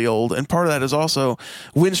really old, and part of that is also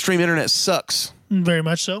Windstream internet sucks. Very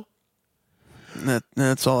much so.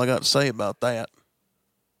 That's all I got to say about that.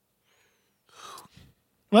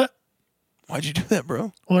 What? Why'd you do that,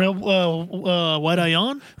 bro? Why'd I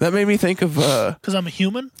yawn? That made me think of Because I'm a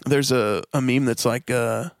human? there's a meme that's like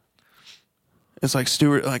it's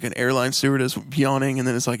like an airline stewardess yawning, and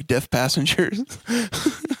then it's like deaf passengers.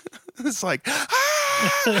 It's like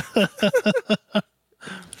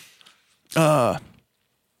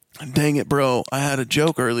dang it, bro. I had a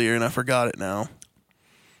joke earlier and I forgot it now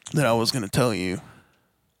that I was going to tell you.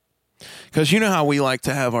 Because you know how we like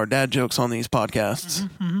to have our dad jokes on these podcasts,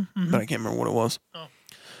 but I can't remember what it was.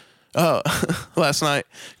 Last night,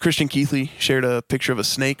 Christian Keithley shared a picture of a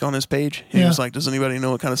snake on his page. He Yeah. was like, does anybody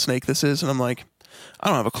know what kind of snake this is? And I'm like, I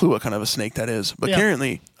don't have a clue what kind of a snake that is. But Yeah.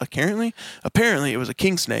 apparently it was a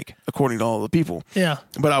king snake, according to all the people. Yeah.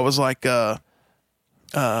 But I was like,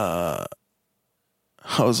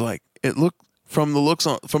 it looked from the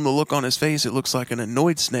look on his face, it looks like an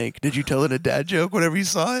annoyed snake. Did you tell it a dad joke whenever you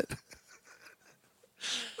saw it?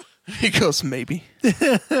 He goes, maybe.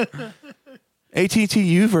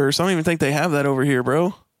 ATTU verse. I don't even think they have that over here,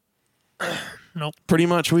 bro. Nope. Pretty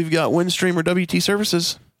much, we've got Windstream or WT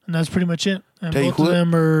services. And that's pretty much it. And Tell you both of what.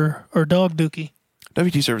 them are dog dookie.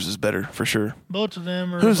 WT services is better for sure. Both of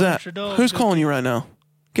them are Who's a that? bunch of dog Who's dookie. calling you right now?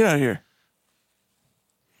 Get out of here.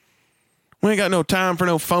 We ain't got no time for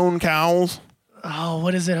no phone calls. Oh,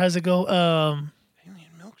 what is it? How's it go? Alien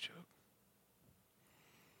milk joke.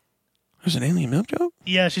 There's an alien milk joke?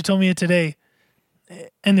 Yeah, she told me it today.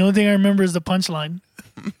 And the only thing I remember is the punchline.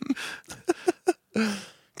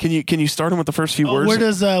 Can you start him with the first few words? Where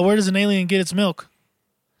does an alien get its milk?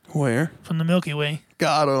 Where? From the Milky Way.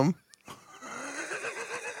 Got him.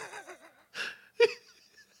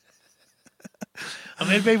 I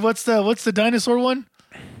mean, babe, what's the dinosaur one?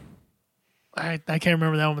 I can't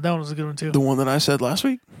remember that one, but that one was a good one too. The one that I said last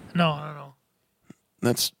week? No.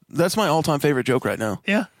 That's my all-time favorite joke right now.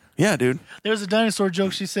 Yeah. Yeah, dude. There was a dinosaur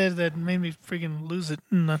joke she said that made me freaking lose it,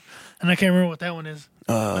 and I can't remember what that one is.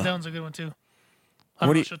 But that one's a good one too.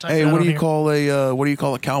 What do you call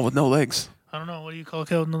a cow with no legs? I don't know. What do you call a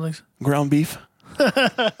cow with no legs? Ground beef.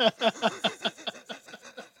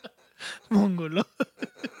 Mongolo.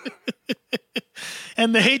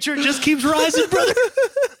 And the hatred just keeps rising, brother.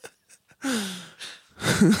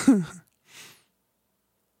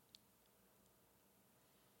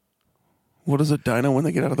 What is a dino when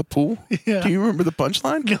they get out of the pool? Yeah. Do you remember the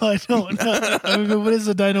punchline? No, I don't. I mean, what is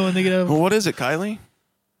a dino when they get out of Well, what is it, Kylie?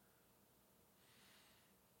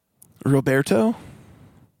 Roberto?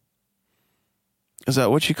 Is that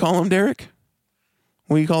what you call him, Derek?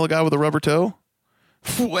 What do you call a guy with a rubber toe?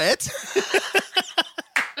 What?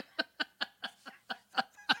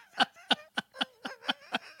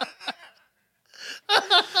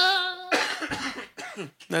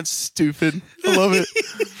 That's stupid. I love it.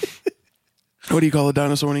 What do you call a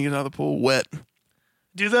dinosaur when he gets out of the pool? Wet.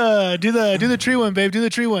 Do the tree one, babe. Do the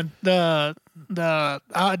tree one. Dang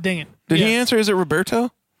it. Did he answer? Is it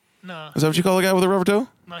Roberto? No. Is that what you call a guy with a rubber toe?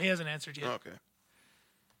 No, he hasn't answered yet. Okay.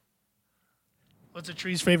 What's a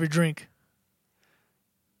tree's favorite drink?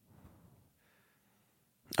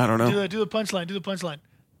 I don't know. Do the punchline. Do the punchline.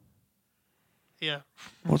 Yeah.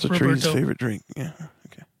 What's a tree's favorite drink? Yeah.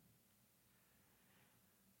 Okay.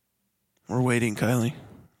 We're waiting, Kylie,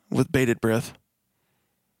 with bated breath.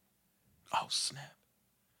 Oh, snap.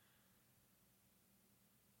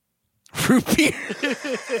 Root beer.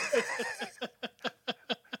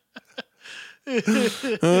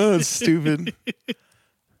 Oh, it's stupid.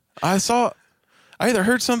 I either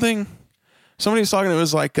heard something. Somebody was talking. It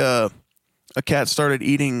was like a cat started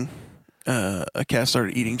eating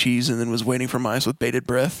cheese and then was waiting for mice with bated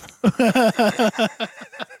breath.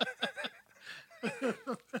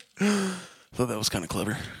 Thought that was kind of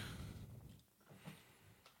clever.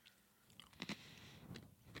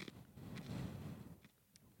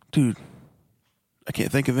 Dude, I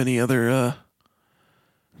can't think of any other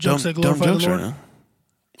jokes that glorify the Lord. Right now.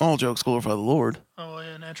 All jokes glorify the Lord. Oh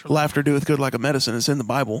yeah, naturally. Laughter doeth good like a medicine. It's in the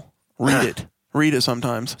Bible. Read it. Read it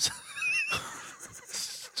sometimes.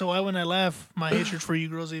 So why when I laugh, my hatred for you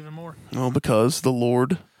grows even more? Well, because the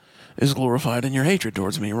Lord is glorified in your hatred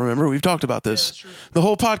towards me. Remember, we've talked about this. Yeah, that's true. The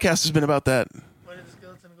whole podcast has been about that. Why did the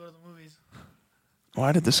skeleton go to the movies?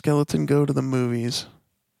 Why did the skeleton go to the movies?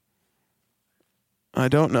 I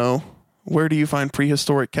don't know. Where do you find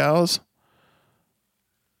prehistoric cows?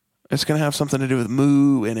 It's going to have something to do with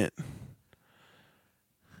moo in it.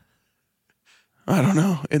 I don't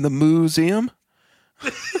know. In the museum? I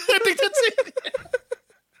think that's it.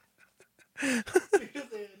 Because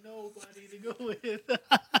they had nobody to go with.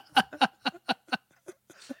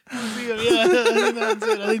 Museum, yeah, I think that's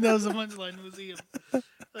it. I think that was the punchline. Museum.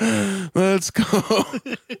 Let's go.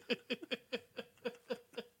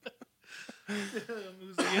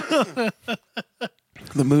 Museum.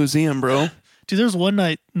 The museum, bro. Dude, there was one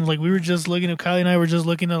night, like we were just looking up. Kylie and I were just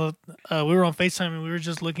looking up. We were on FaceTime and we were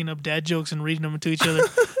just looking up dad jokes and reading them to each other.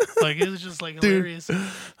 Like it was just like hilarious. Dude,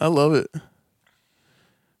 I love it.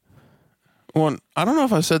 One, I don't know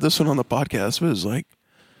if I said this one on the podcast, but it was like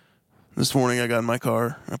this morning I got in my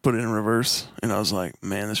car, I put it in reverse, and I was like,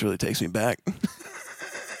 man, this really takes me back.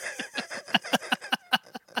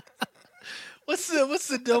 What's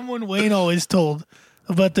the dumb one Wayne always told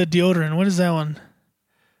about the deodorant? What is that one?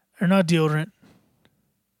 Or not deodorant?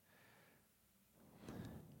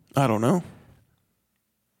 I don't know.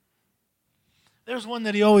 There's one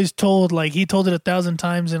that he always told, like he told it 1,000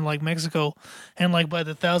 times in like Mexico, and like by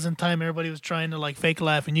the 1,000th time, everybody was trying to like fake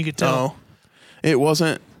laugh, and you could tell. No, it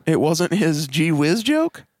wasn't his gee whiz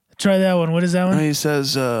joke. Try that one. What is that one? He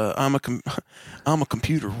says, "I'm a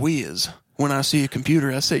computer whiz. When I see a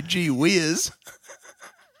computer, I say gee whiz."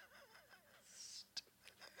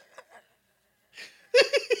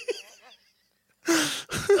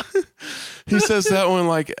 He says that one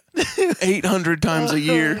like 800 times a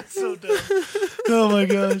year. That's so dumb. Oh my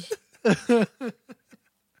gosh.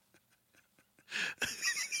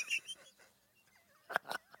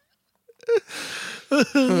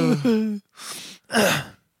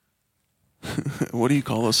 What do you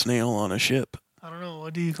call a snail on a ship? I don't know.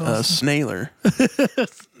 What do you call A it? snailer.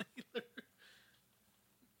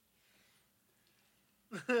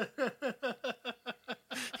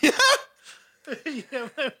 Yeah,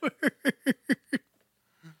 my word.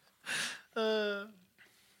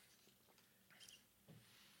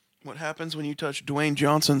 What happens when you touch Dwayne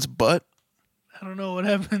Johnson's butt? I don't know what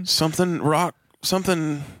happens. Something to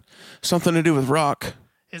do with rock.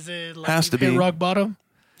 Is it like Has to hit be. rock bottom?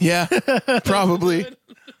 Yeah, probably.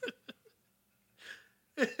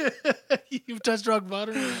 You've touched rock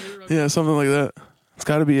bottom? Or you hit rock Yeah, something like that. It's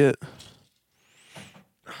got to be it.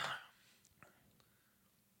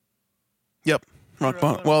 Yep, rock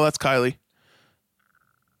bottom. Well, that's Kylie.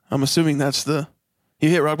 I'm assuming that's the. You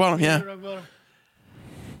hit rock bottom, yeah, rock bottom.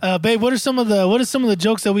 Babe, what are some of the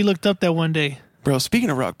jokes that we looked up that one day? bro. Speaking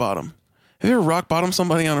of rock bottom, have you ever rock bottomed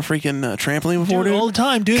somebody on a freaking trampoline before, Dude, dude? all the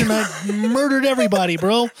time, dude, and I murdered everybody,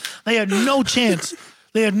 bro. They had no chance.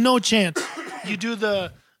 You do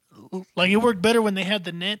it worked better when they had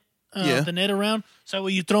the net, Yeah. the net around. So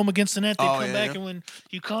when you throw them against the net, they Oh, come yeah, back, yeah. and when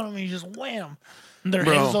you caught them, you just wham. And their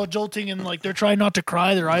Bro. heads all jolting, and like they're trying not to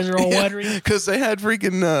cry. Their eyes are all watery. Because they had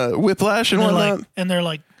freaking whiplash and They're whatnot.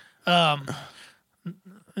 like,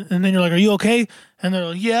 and then you're like, "Are you okay?" And they're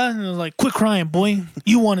like, "Yeah." And they're like, "Quit crying, boy.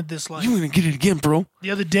 You wanted this life." You gonna get it again, bro?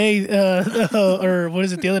 The other day, or what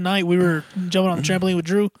is it? The other night, we were jumping on the trampoline with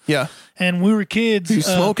Drew, Yeah. and we were kids. You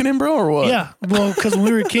smoking him, bro, or what? Yeah, well, because when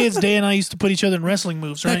we were kids, Day and I used to put each other in wrestling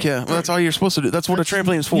moves, right? Heck yeah. Well, that's all you're supposed to do. That's what a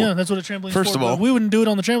trampoline is for. Yeah, that's what a trampoline is First for. of all. But we wouldn't do it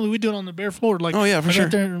on the trampoline. We'd do it on the bare floor. Like, Oh, yeah, for like sure.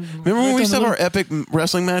 right there, Remember right when we there used to on have the our epic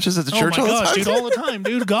wrestling matches at the Oh church my all the gosh, time? dude, all the time,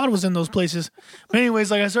 dude. God was in those places. But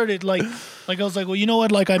anyways, like I started, like I was like, well, you know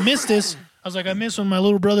what? Like I missed this. I was like, I missed when my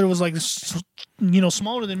little brother was like,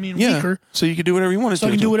 smaller than me and Yeah. weaker. So you could do whatever you wanted So I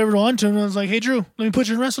to. can do whatever I want to. And I was like, hey, Drew, let me put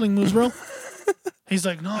you in wrestling moves, bro. He's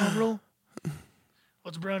like, no, bro.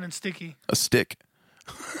 What's brown and sticky? A stick.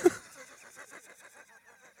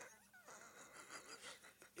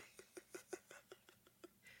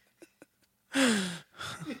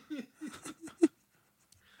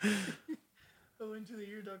 I went to the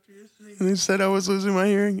ear doctor yesterday. And they said I was losing my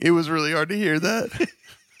hearing. It was really hard to hear that.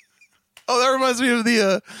 Oh, that reminds me of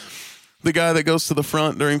the guy that goes to the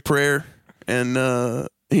front during prayer and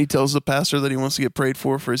he tells the pastor that he wants to get prayed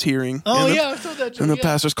for his hearing. Oh, and the, yeah, I told that joke. And the yeah.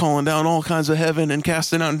 pastor's calling down all kinds of heaven and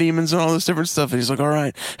casting out demons and all this different stuff. And he's like, all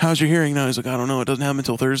right, how's your hearing now? He's like, I don't know. It doesn't happen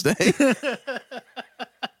until Thursday.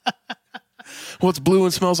 What's blue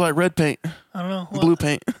and smells like red paint? I don't know. What? Blue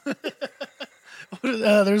paint.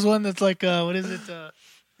 There's one that's like, what is it? Dang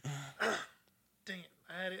it.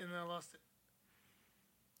 I had it and I lost it.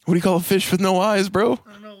 What do you call a fish with no eyes, bro?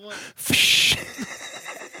 I don't know what. Fish.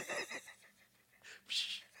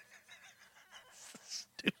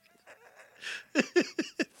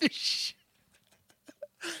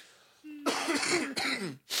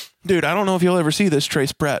 Dude, I don't know if you'll ever see this,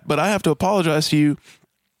 Trace Pratt, but I have to apologize to you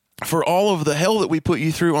for all of the hell that we put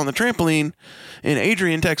you through on the trampoline in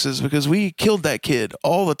Adrian, Texas, because we killed that kid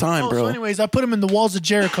all the time, bro. So anyways, I put him in the walls of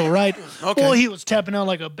Jericho, right? Okay. Well, he was tapping out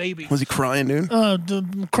like a baby. Was he crying, dude?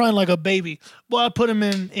 Crying like a baby. Well, I put him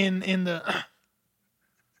in the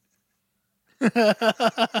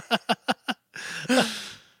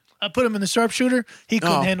I put him in the sharpshooter. He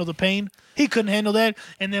couldn't handle the pain. He couldn't handle that.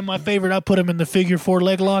 And then my favorite, I put him in the figure 4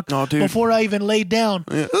 leg lock. Oh, dude. Before I even laid down.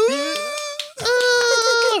 Yeah.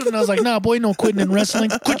 And I was like, nah, boy, no quitting in wrestling.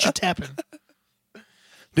 Quit your tapping.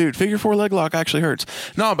 Dude, figure 4 leg lock actually hurts.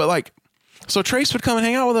 No, but like, so Trace would come and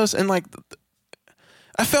hang out with us, and like,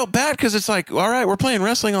 I felt bad because it's like, all right, we're playing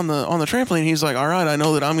wrestling on the trampoline. He's like, all right, I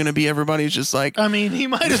know that I'm gonna be everybody's just like, I mean, he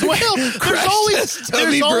might as well. Crash test dummy,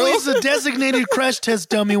 there's bro. always a designated crash test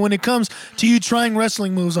dummy when it comes to you trying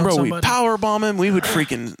wrestling moves on bro, somebody. we'd power bomb him. We would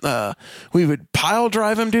freaking, we would pile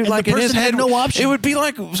drive him, dude. And like the in his person head, had no option. It would be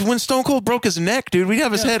like when Stone Cold broke his neck, dude. We'd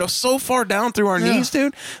have his head so far down through our knees,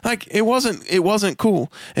 dude. Like it wasn't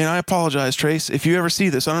cool. And I apologize, Trace, if you ever see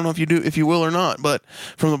this. I don't know if you will or not, but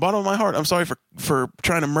from the bottom of my heart, I'm sorry for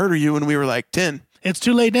trying to murder you when we were like 10. It's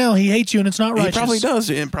too late now. He hates you, and it's not righteous. He probably does.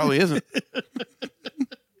 It probably isn't.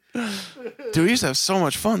 Dude, we used to have so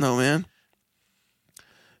much fun though, man.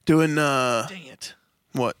 Doing Dang it.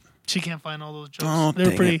 what? She can't find all those jokes. Oh, They're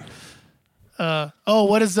dang pretty.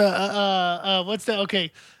 What is the what's that?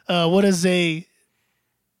 Okay. What is a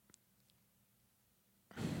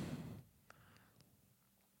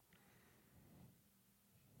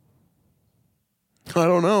I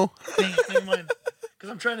don't know. Dang it, never mind. Because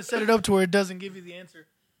I'm trying to set it up to where it doesn't give you the answer.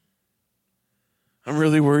 I'm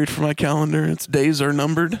really worried for my calendar. Its days are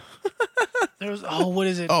numbered. There's what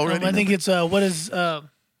is it? Already I think it's what is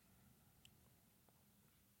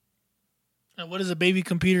What does a baby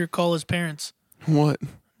computer call his parents? What?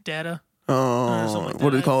 Data. Oh, like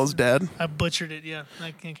what did that. he call his dad? I butchered it. Yeah,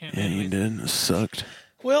 I can't. Yeah, you did. It sucked.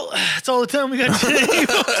 Well, that's all the time we got today.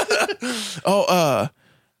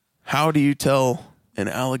 How do you tell an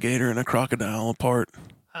alligator and a crocodile apart?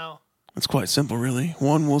 How? It's quite simple, really.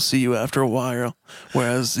 One will see you after a while,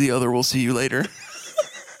 whereas the other will see you later.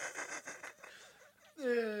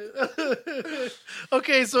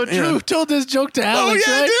 Okay, so Drew told this joke to Alex,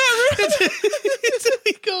 right?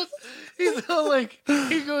 He's all like,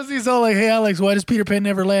 hey, Alex, why does Peter Pan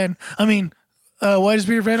never land? I mean, why does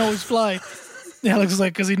Peter Pan always fly? And Alex was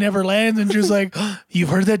like, because he never lands. And Drew's like, you've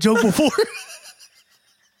heard that joke before?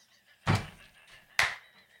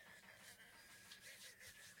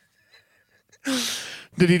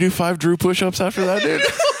 Did he do 5 Drew push-ups after that, dude?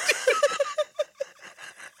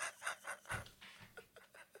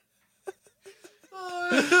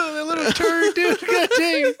 That little turd, dude. God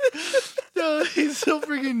dang. Oh, he's so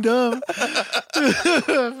freaking dumb. I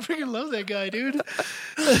freaking love that guy, dude.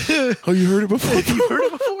 Oh, you heard it before? You heard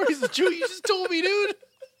it before? He's Drew. You just told me, dude.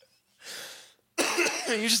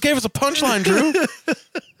 You just gave us a punchline, Drew.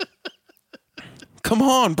 Come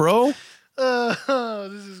on, bro. Oh,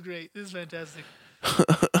 this is great. This is fantastic.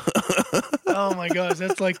 Oh my gosh,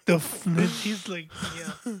 that's like he's like,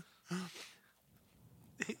 yeah.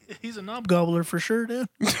 He's a knob gobbler for sure, dude.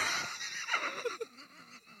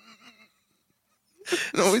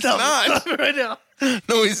 No, he's not. Stop it right now.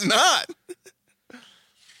 No, he's not.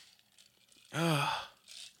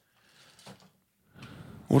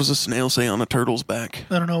 What does a snail say on a turtle's back?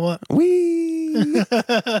 I don't know what. Wee.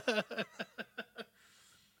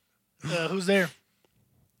 Who's there?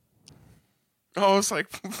 Oh, it's like...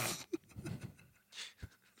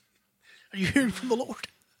 Are you hearing from the Lord?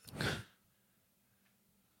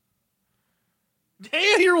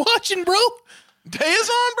 Hey, you're watching, bro. Day is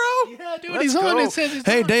on, bro. Yeah, dude, Let's he's on. go. It says he's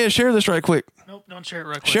Hey, on. Daya, share this right quick. Nope, don't share it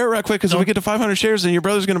right quick. Share it right quick, because if we get to 500 shares, then your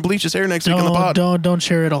brother's going to bleach his hair next week on the pod. Don't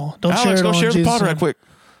share it all. Don't share Alex, it go all. share in the Jesus' pod right name. quick.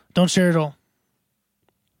 Don't share it all.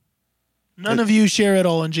 None of you share it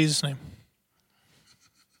all in Jesus' name.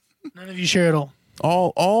 None of you share it all.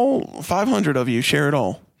 All 500 of you, share it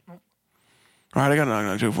all. All right, I got a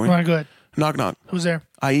knock-knock joke for you. All right, go ahead. Knock-knock. Who's there?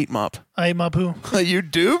 I eat mop. I ate my poo. You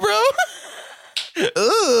do, bro?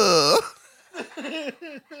 Ugh.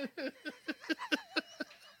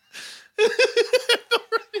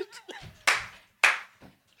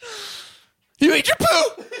 You ate your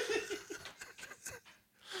poo.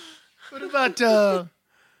 What about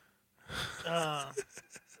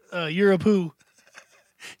you're a poo?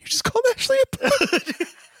 You just called Ashley a poo.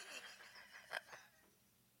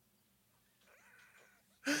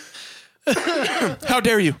 How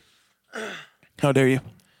dare you? How dare you?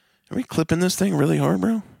 Are we clipping this thing really hard,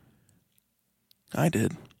 bro? I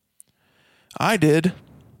did.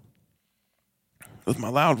 With my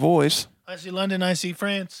loud voice. I see London. I see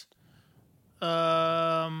France.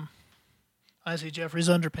 I see Jeffrey's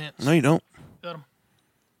underpants. No, you don't. Got him.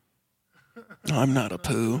 I'm not a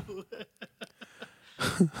poo.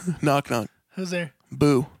 Knock, knock. Who's there?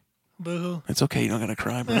 Boo. Boo-hoo. It's okay. You don't gotta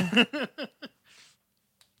cry, bro.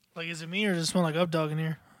 Like, is it me or does it smell like up dog in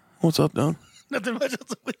here? What's up, dog? Nothing much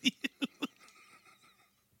else with you.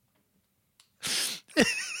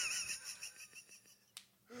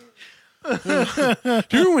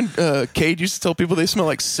 Do you remember when Cade used to tell people they smell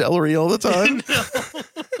like celery all the time?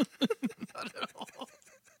 Not at all.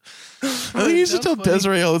 I think he used to tell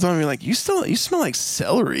Desiree all the time, be like, you smell like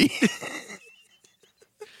celery.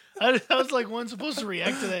 I was like one supposed to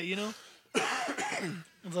react to that, you know?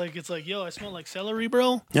 It's like, yo, I smell like celery,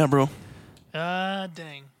 bro. Yeah, bro. Ah,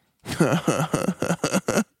 dang.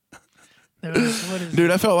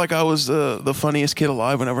 Dude, I felt like I was the funniest kid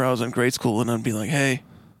alive whenever I was in grade school, and I'd be like, hey,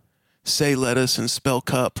 say lettuce and spell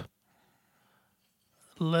cup.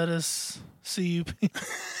 Lettuce, C-U-P.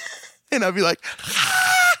 And I'd be like,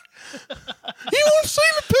 ah! You won't see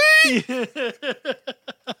the P!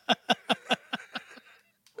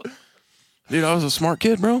 Dude, I was a smart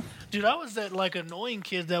kid, bro. Dude, I was that like annoying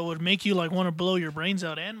kid that would make you like want to blow your brains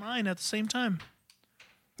out and mine at the same time.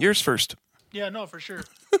 Yours first. Yeah, no, for sure.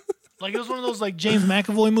 Like it was one of those like James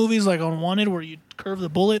McAvoy movies, like on Wanted, where you curve the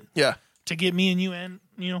bullet Yeah. to get me and you and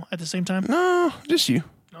at the same time. No, just you.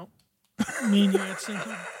 No, me and you at the same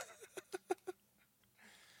time.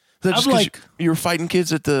 Is that just I'm 'cause like- you were fighting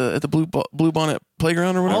kids at the Blue Bonnet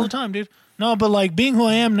playground or whatever? All the time, dude. No, but like being who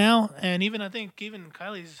I am now, and even I think even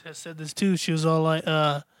Kylie has said this too. She was all like,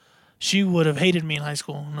 she would have hated me in high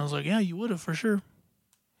school, and I was like, yeah, you would have for sure.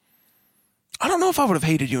 I don't know if I would have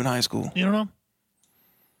hated you in high school. You don't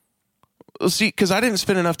know? see, because I didn't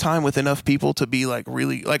spend enough time with enough people to be like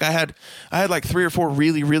really like I had like 3 or 4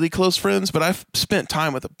 really really close friends, but I've spent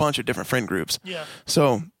time with a bunch of different friend groups. Yeah.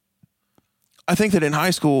 So I think that in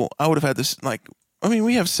high school I would have had this like, I mean,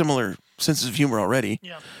 we have similar senses of humor already.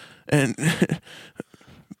 Yeah. And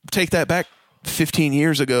take that back 15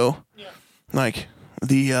 years ago. Yeah. Like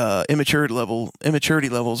the immaturity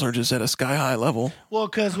levels are just at a sky high level. Well,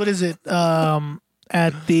 because what is it?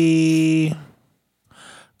 At the,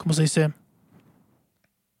 ¿cómo se dice?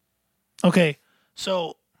 Okay,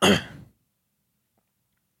 so I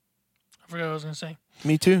forgot what I was gonna say.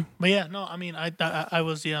 Me too. But yeah, no, I mean, I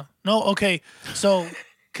was, yeah. No, okay, so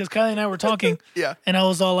because Kylie and I were talking, Yeah. and I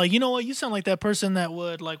was all like, you know what, you sound like that person that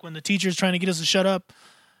would, like, when the teacher's trying to get us to shut up,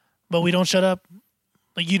 but we don't shut up.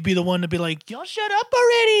 Like, you'd be the one to be like, y'all shut up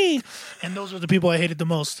already. And those were the people I hated the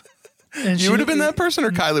most. And You would have been that person,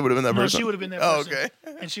 or Kylie would have been that No, person? she would have been that Oh, person. okay.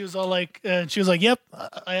 And she was all like, yep,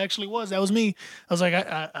 I actually was. That was me. I was like,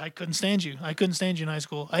 I couldn't stand you. I couldn't stand you in high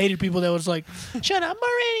school. I hated people that was like, shut up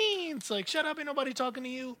already. It's like, shut up, ain't nobody talking to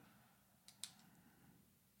you.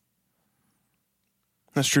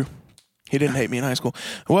 That's true. He didn't hate me in high school.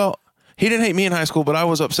 Well, he didn't hate me in high school, but I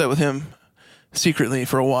was upset with him secretly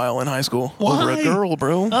for a while in high school over a Why? girl,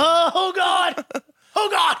 bro. Oh, God. Oh,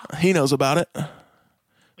 God. He knows about it.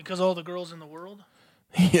 Because all the girls in the world?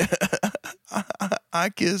 Yeah. I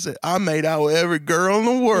kiss it. I made out with every girl in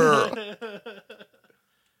the world.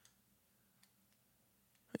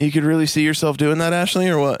 You could really see yourself doing that, Ashley,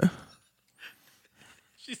 or what?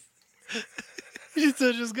 She's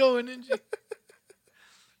still just going, isn't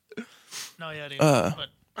she? No, yeah, dude. But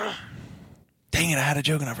Dang it, I had a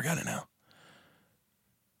joke and I forgot it now.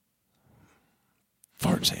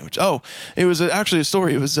 Fart sandwich. Oh, it was actually a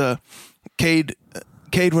story. It was Cade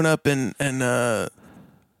went up and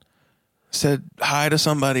said hi to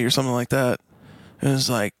somebody or something like that. It was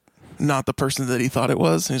like not the person that he thought it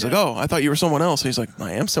was. And he's like, oh, I thought you were someone else. And he's like,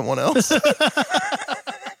 I am someone else.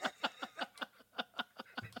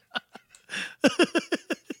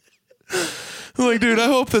 I'm like, dude, I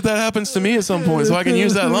hope that happens to me at some point so I can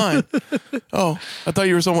use that line. Oh, I thought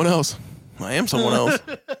you were someone else. I am someone else.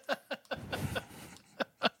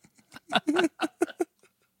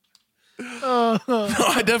 No,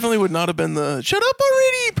 I definitely would not have been the shut up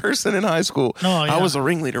already person in high school. No, yeah. I was a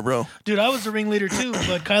ringleader, bro. dude, I was the ringleader too,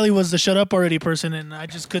 but Kylie was the shut up already person, and I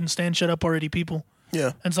just couldn't stand shut up already people.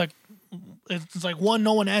 Yeah. And it's like one,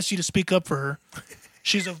 no one asked you to speak up for her.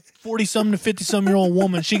 She's a 40-something to 50-something-year-old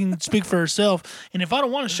woman. She can speak for herself. And if I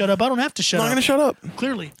don't want to shut up, I don't have to shut I'm up. not going to shut up.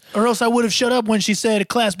 Clearly. Or else I would have shut up when she said,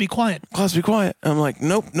 class, be quiet. Class, be quiet. I'm like,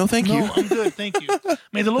 nope, no thank you. No, I'm good, thank you.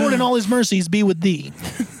 May the Lord in all his mercies be with thee.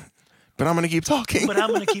 But I'm going to keep talking. But I'm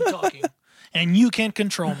going to keep talking. And you can't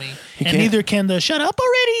control me. And can't. neither can the shut up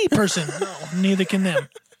already person. No, neither can them.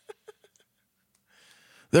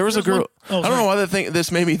 There was a girl. one- I don't know why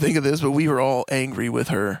this made me think of this, but we were all angry with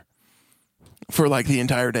her for like the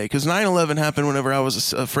entire day. Because 9/11 happened whenever I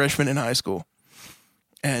was a freshman in high school.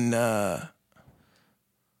 And I've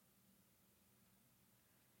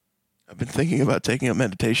been thinking about taking up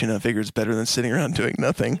meditation. I figure it's better than sitting around doing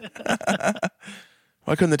nothing.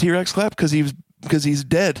 Why couldn't the T-Rex clap? Because he's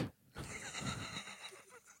dead.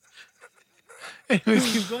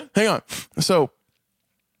 Anyways, keep going. Hang on. So,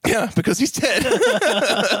 yeah, because he's dead.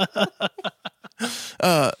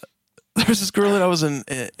 There was this girl that I was in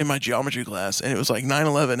my geometry class, and it was like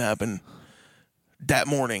 9/11 happened that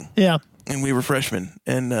morning, Yeah. and we were freshmen,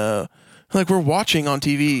 and like we're watching on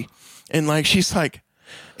TV, and like she's like,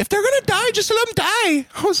 "If they're gonna die, just let them die."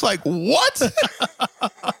 I was like, "What?"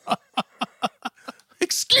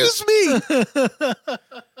 Excuse me.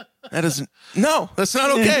 That isn't. No, that's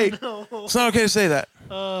not okay. No. It's not okay to say that.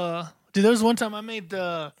 Dude, there was one time I made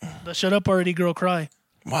the shut up already girl cry.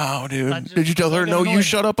 Wow, dude. just- Did you tell her, I got no, you annoyed.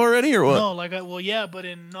 shut up already, or what? No, like, yeah, but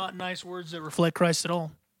in not nice words that reflect Christ at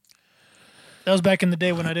all. That was back in the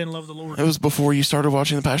day when I didn't love the Lord. It was before you started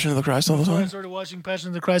watching The Passion of the Christ all the Before I time? started watching Passion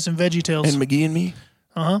of the Christ and Veggie Tales. And McGee and Me?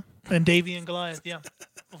 And Davy and Goliath, yeah.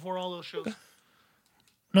 Before all those shows.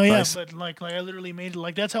 No, yeah, Nice. but like I literally made it,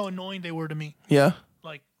 like, that's how annoying they were to me. Yeah.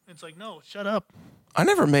 Like, it's like, no, shut up. I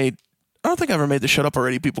don't think I ever made the shut up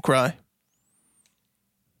already people cry.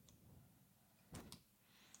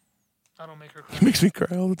 I don't make her cry. It makes me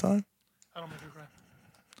cry all the time. I don't make her cry.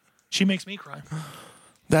 She makes me cry.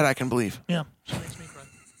 That I can believe. Yeah, she makes me cry.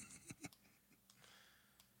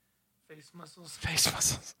 Face muscles. Face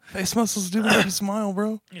muscles. Face muscles do make you smile,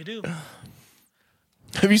 bro. You do.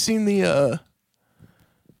 Have you seen the,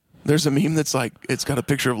 there's a meme that's like, it's got a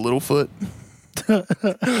picture of Littlefoot.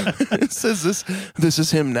 It says this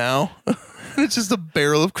is him now. And it's just a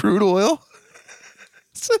barrel of crude oil.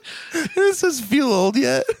 It says feel old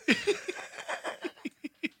yet.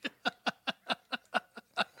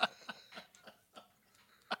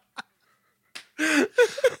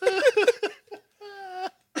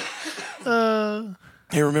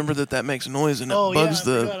 Hey, remember that makes noise and it bugs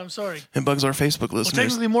I'm sorry. It bugs our Facebook Well, listeners.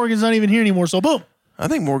 technically, Morgan's not even here anymore, so boom. I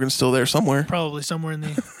think Morgan's still there somewhere. Probably somewhere in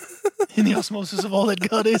the in the osmosis of all that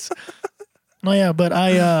God is. No, yeah, but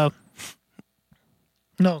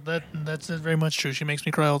no, that's very much true. She makes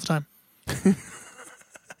me cry all the time.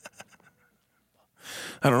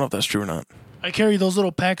 I don't know if that's true or not. I carry those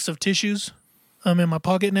little packs of tissues in my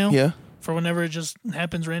pocket now. Yeah. For whenever it just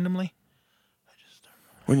happens randomly.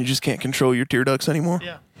 When you just can't control your tear ducts anymore.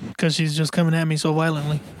 Yeah. Because she's just coming at me so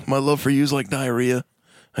violently. My love for you is like diarrhea.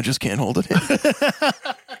 I just can't hold it in.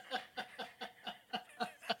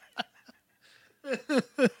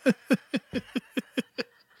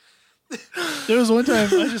 There was one time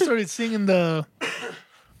I just started singing the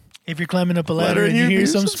if you're climbing up a ladder and you hear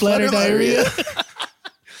some splatter diarrhea.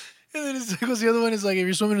 And then it goes the other one is like if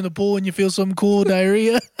you're swimming in the pool and you feel some cool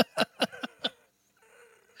diarrhea.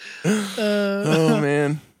 Oh,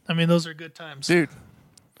 man. I mean, those are good times. Dude.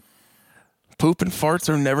 Poop and farts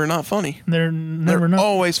are never not funny. They're never not.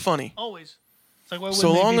 Always funny. Always. It's like, why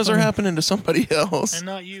So long as they're happening to somebody else. and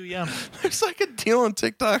not you, yeah. There's like a deal on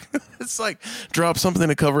TikTok. It's like drop something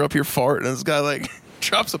to cover up your fart, and this guy like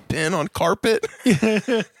drops a pin on carpet. And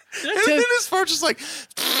then his fart just like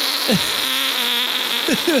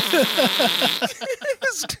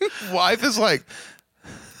his wife is like,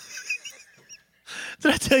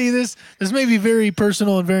 did I tell you this? This may be very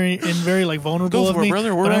personal and very like vulnerable Go of for it, me,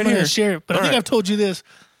 brother. We're but right I'm going here. to share it. But I All think right. I've told you this,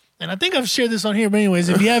 and I think I've shared this on here. But anyways,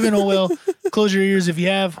 if you haven't, oh well, close your ears. If you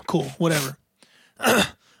have, cool, whatever.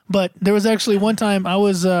 But there was actually one time I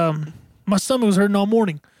was my stomach was hurting all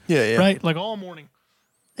morning, yeah. right, like all morning,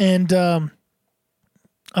 and I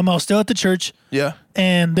was still at the church. Yeah.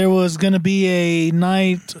 And there was going to be a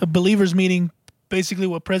believers meeting, basically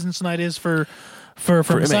what President's Night is for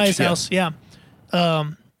Messiah's MH, yeah. house. Yeah.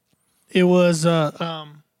 It was,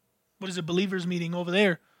 what is it, believers meeting over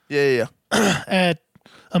there Yeah. at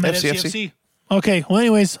FCFC. FCFC. Okay. Well,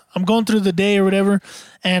 anyways, I'm going through the day or whatever,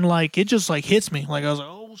 and like, it just like hits me. Like, I was like,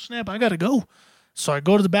 oh, snap, I got to go. So I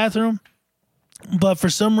go to the bathroom, but for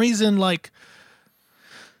some reason, like,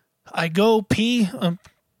 I go pee,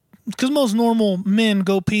 because most normal men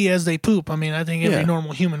go pee as they poop. I mean, I think every Yeah.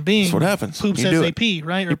 normal human being That's what happens. poops You as do they it. pee,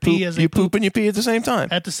 right? Or You pee poop, as they you poop poop and you pee at the same time.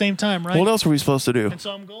 at the same time, right? What else were we supposed to do? And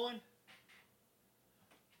so I'm going.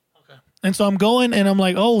 Okay. And so I'm going, and I'm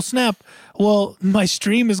like, oh snap! Well, my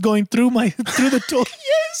stream is going through the toilet.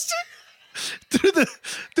 Yes. Through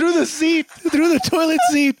the seat, through the toilet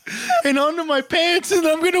seat, and onto my pants, and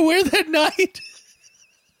I'm gonna wear that night.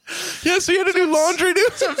 Yeah, so you had to do laundry,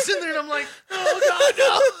 dude. So I'm sitting there, and I'm like,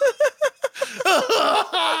 oh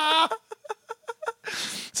god, no.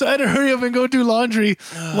 So I had to hurry up and go do laundry.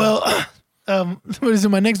 Well, what is it?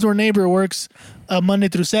 My next door neighbor works Monday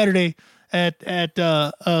through Saturday at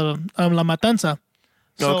La Matanza.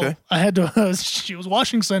 So Okay. I had to. She was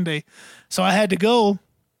washing Sunday, so I had to go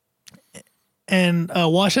and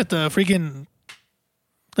wash at the freaking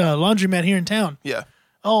laundromat here in town. Yeah.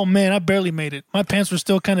 Oh man, I barely made it. My pants were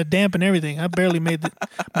still kind of damp and everything. I barely made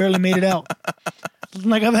it out.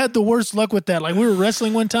 Like I've had the worst luck with that. Like we were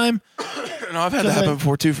wrestling one time No, I've had that happen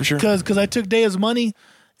before too, for sure. because I took Daya's money,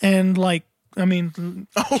 and like I mean, can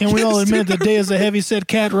we all yes, admit that Daya's a heavy set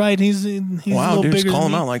cat, right? He's a Wow, little dude, just bigger call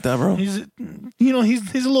than him me. out like that, bro. He's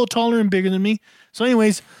a little taller and bigger than me. So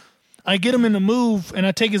anyways, I get him in the move and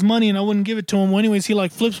I take his money and I wouldn't give it to him. Well, anyways, he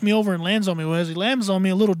like flips me over and lands on me. Well, as he lands on me,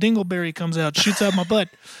 a little dingleberry comes out, shoots out my butt.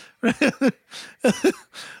 A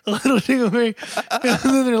little dingleberry. And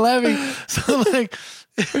then they're laughing. So like,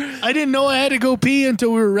 I didn't know I had to go pee until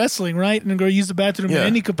we were wrestling, right? And go use the bathroom in Yeah.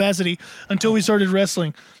 any capacity until we started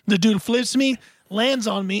wrestling. The dude flips me, lands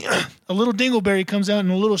on me. A little dingleberry comes out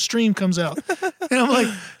and a little stream comes out. And I'm like,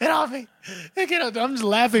 get off me. Get off me. I'm just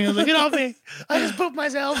laughing. I was like, get off me. I just pooped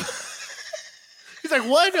myself. He's like,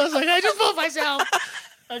 what? I was like, I just pooped myself.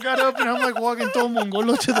 I got up and I'm like walking todo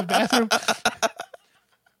mongolo to the bathroom.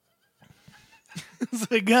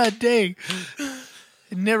 It's like, God dang.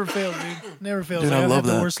 It never fails, dude. Never fails. Dude, Like, I I've love had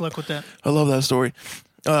the that. worst luck with that. I love that story.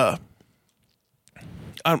 I'm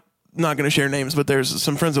not going to share names, but there's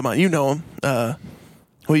some friends of mine. You know them.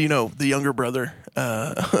 Well, you know, the younger brother.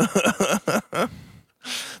 They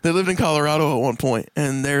lived in Colorado at one point,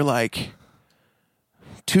 and they're like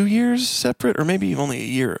 2 years separate, or maybe only a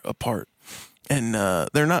year apart. And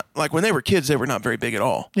they're not, like, when they were kids, they were not very big at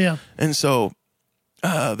all. Yeah. And so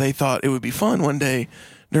they thought it would be fun one day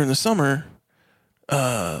during the summer.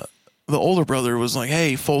 The the older brother was like,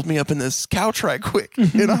 hey, fold me up in this couch right quick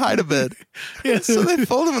in a hide-a-bed. So they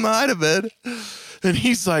fold him in the hide-a-bed. And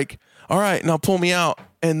he's like, all right, now pull me out.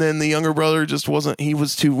 And then the younger brother just he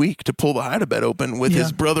was too weak to pull the hide-a-bed open with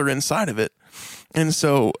his brother inside of it. And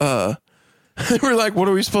so we're like, what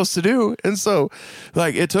are we supposed to do? And so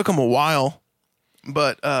like it took him a while,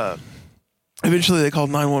 but eventually they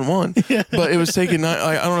called 911, but it was taking,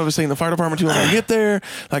 I don't know if it was taking the fire department too long to get there.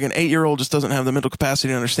 Like an 8-year-old just doesn't have the mental capacity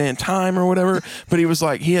to understand time or whatever. But he was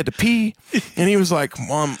like, he had to pee and he was like,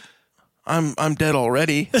 Mom, I'm dead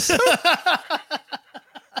already.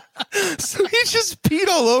 So he just peed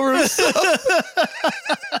all over himself.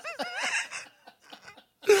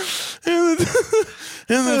 And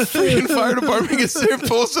the freaking fire department gets there and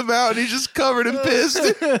pulls him out and he's just covered in piss.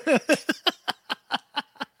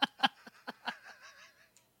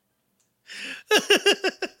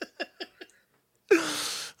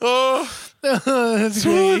 Oh, that's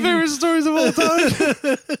one great. of my favorite stories of all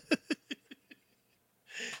time.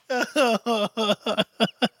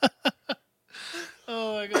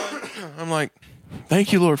 Oh my God. I'm like,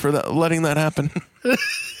 thank you, Lord, for that, letting that happen.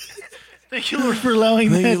 Thank you, Lord, for allowing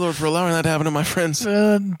Thank that. you, Lord, for allowing that to happen to my friends.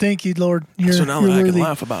 Thank you, Lord. You're, So now you're that I worthy. can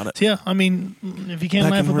laugh about it, Yeah, I mean, if you can't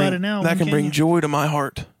laugh about it now, that when can can bring you? joy to my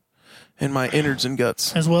heart and my innards and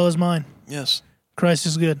guts. As well as mine. Yes, Christ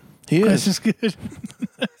is good. He Christ is. is good.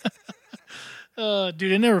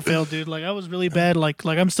 Dude, it never failed, dude. Like I was really bad. Like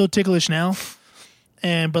I'm still ticklish now,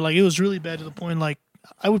 but like it was really bad to the point like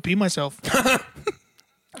I would pee myself.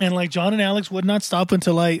 And like John and Alex would not stop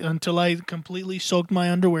until I completely soaked my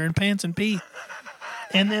underwear and pants in pee,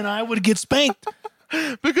 and then I would get spanked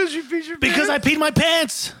because you peed your because I peed my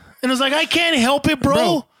pants, and I was like, I can't help it,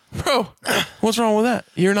 bro. Bro, what's wrong with that?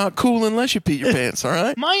 You're not cool unless you pee your pants, all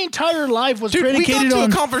right? My entire life was Dude, we predicated got to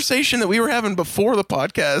on a conversation that we were having before the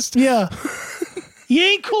podcast. yeah. You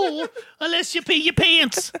ain't cool unless you pee your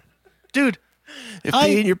pants, dude. If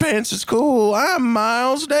peeing your pants is cool, I'm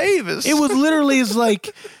Miles Davis. It was literally it's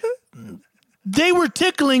like they were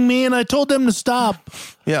tickling me, and I told them to stop,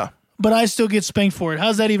 yeah, but I still get spanked for it.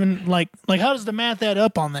 How's that even like? How does the math add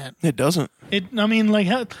up on that? it doesn't. I mean, like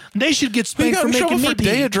how they should get We spanked got for in trouble making me for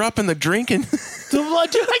pee. Daya dropping the drink and Dude, I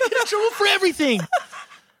get in trouble for everything.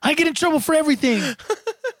 I get in trouble for everything.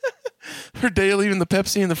 for Daya leaving the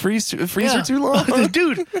Pepsi in the freezer Yeah. too long.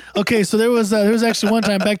 Dude. Okay, so there was actually one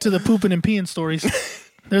time back to the pooping and peeing stories.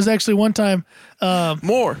 There's actually one time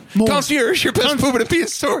More. Concierge, your best pooping and peeing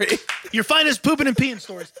story. your finest pooping and peeing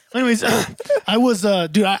stories. Anyways, I was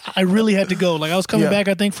dude, I really had to go. Like I was coming Yeah. back,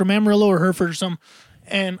 I think from Amarillo or Hereford or something,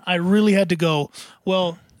 and I really had to go.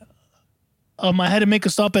 Well, I had to make a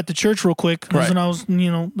stop at the church real quick. Right. When I was,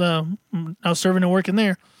 I was serving and working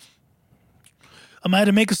there. I had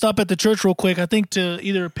to make a stop at the church real quick. I think to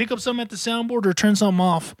either pick up something at the soundboard or turn something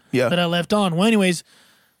off that I left on. Well, anyways,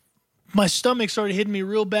 my stomach started hitting me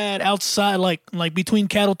real bad outside, like between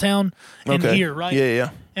Cattletown and here, right?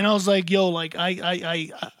 Yeah. And I was like, yo, like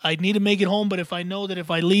I need to make it home, but if I know that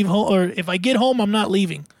if I leave home or if I get home, I'm not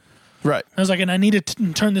leaving. Right. I was like, and I need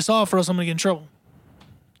to turn this off or else I'm gonna get in trouble.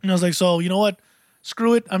 And I was like, so you know what?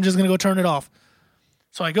 Screw it. I'm just gonna go turn it off.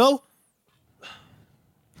 So I go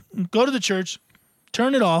to the church,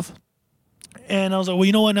 turn it off, and I was like, well,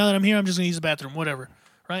 you know what? Now that I'm here, I'm just gonna use the bathroom, whatever,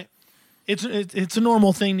 right? It's a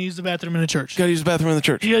normal thing to use the bathroom in a church. Got to use the bathroom in the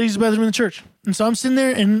church. You gotta use the bathroom in the church. And so I'm sitting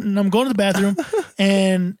there and I'm going to the bathroom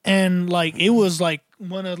and like it was like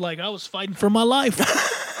I was fighting for my life.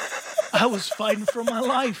 I was fighting for my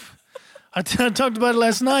life. I talked about it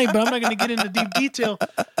last night, but I'm not going to get into deep detail.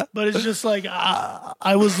 But it's just like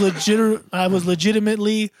I was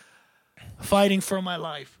legitimately fighting for my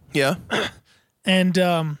life. Yeah. And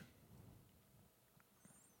I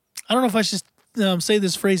don't know if I should say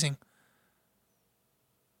this phrasing.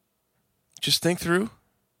 Just think through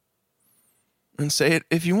and say it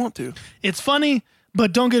if you want to. It's funny,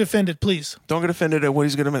 but don't get offended, please. Don't get offended at what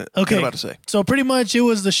he's going to Okay. about to say. So pretty much it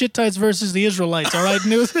was the Shittites versus the Israelites. All right,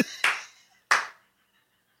 news.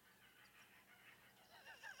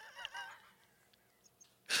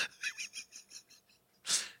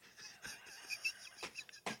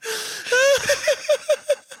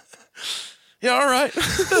 Yeah, all right.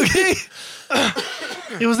 Okay.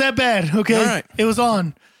 It was that bad. Okay. All right. It was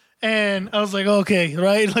on. And I was like, okay,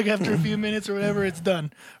 right? Like after a few minutes or whatever, it's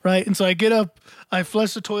done. Right. And so I get up, I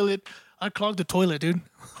flush the toilet. I clogged the toilet, dude.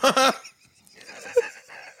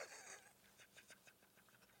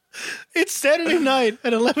 It's Saturday night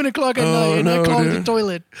at 11 o'clock at night, and I clogged the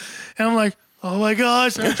toilet. And I'm like, oh my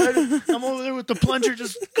gosh. I'm over there with the plunger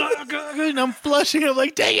just, and I'm flushing. I'm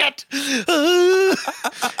like, dang it.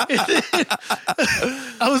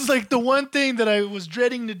 I was like, the one thing that I was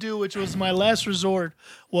dreading to do, which was my last resort,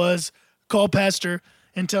 was call pastor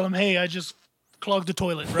and tell him, hey, I just clogged the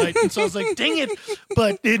toilet, right? And so I was like, dang it.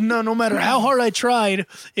 But no matter how hard I tried,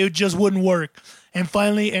 it just wouldn't work. And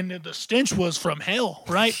finally, and the stench was from hell,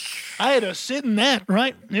 right? I had to sit in that,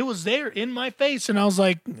 right? It was there in my face. And I was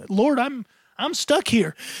like, Lord, I'm stuck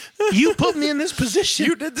here. You put me in this position.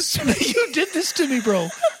 You did this to me. You did this to me, bro.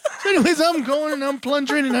 So anyways, I'm going and I'm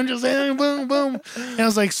plunging and I'm just boom, boom. And I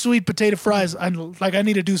was like, sweet potato fries. I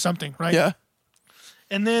need to do something, right? Yeah.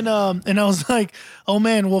 And then, and I was like, oh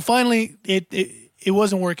man, well, finally it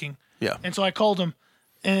wasn't working. Yeah. And so I called him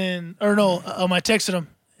I texted him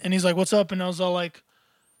and he's like, what's up? And I was all like,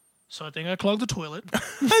 so I think I clogged the toilet.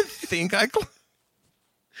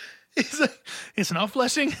 He's like, it's not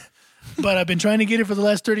flushing, but I've been trying to get it for the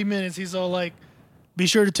last 30 minutes. He's all like, be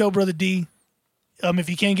sure to tell Brother D. If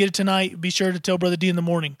you can't get it tonight, be sure to tell Brother D in the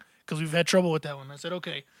morning because we've had trouble with that one. I said,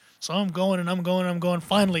 okay. So I'm going and I'm going and I'm going.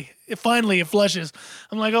 Finally, it flushes.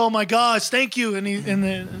 I'm like, oh my gosh, thank you. And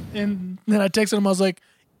then I texted him. I was like,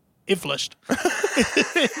 it flushed.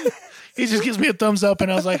 He just gives me a thumbs up,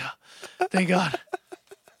 and I was like, thank God.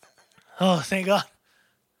 Oh, thank God.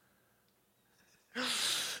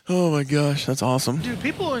 Oh my gosh, that's awesome. Dude,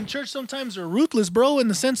 people in church sometimes are ruthless, bro. In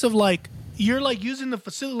the sense of like you're like using the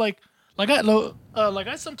facility, like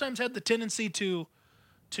I sometimes had the tendency to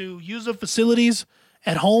use the facilities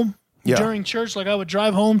at home during church. Like I would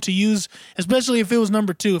drive home to use, especially if it was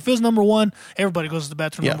number 2. If it was number 1, everybody goes to the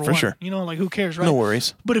bathroom. Yeah, number for 1. sure. You know, like who cares, right? No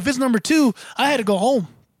worries. But if it's number 2, I had to go home.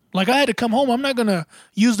 Like I had to come home. I'm not gonna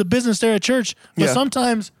use the business there at church. But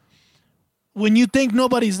sometimes when you think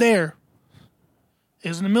nobody's there,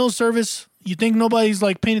 it's in the middle of service. You think nobody's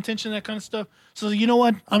like paying attention to that kind of stuff. So you know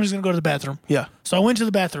what? I'm just gonna go to the bathroom. Yeah. So I went to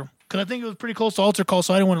the bathroom because I think it was pretty close to altar call,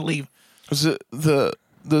 so I didn't want to leave. Was it the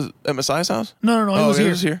MSI's house? No. It was here. It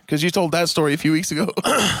was here because you told that story a few weeks ago.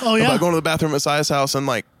 Oh yeah. About going to the bathroom at Messiah's house and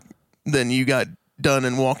like then you got done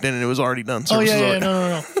and walked in and it was already done. Oh yeah.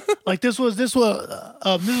 No. Like this was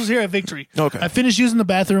here at Victory. Okay. I finished using the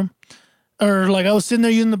bathroom, or like I was sitting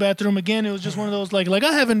there using the bathroom again. It was just one of those like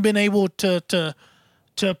I haven't been able to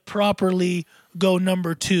properly go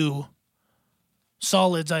number 2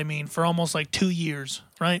 solids. I mean, for almost like 2 years,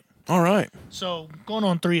 right? All right. So going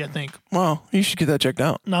on 3, I think. Wow, you should get that checked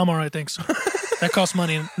out. No, I'm all right, thanks. That costs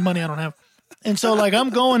money I don't have. And so like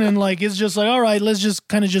I'm going and like it's just like, all right, let's just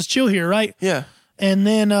kind of just chill here, right? Yeah. And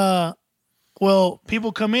then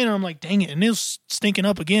people come in and I'm like, dang it, and it was stinking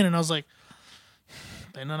up again, and I was like,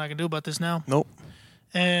 there's nothing I can do about this now. Nope.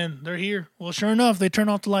 And they're here. Well, sure enough, they turn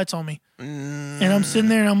off the lights on me. And I'm sitting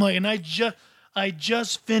there and I'm like, and I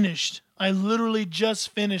just finished. I literally just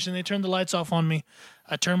finished and they turned the lights off on me.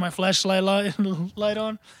 I turned my flashlight light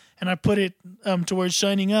on and I put it to where it's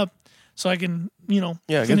shining up so I can,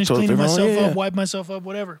 finish cleaning myself up, wipe myself up,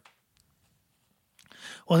 whatever.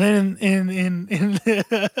 Well, then in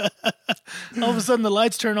all of a sudden the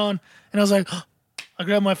lights turn on and I was like, I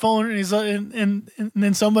grabbed my phone and he's and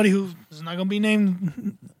then somebody who is not gonna be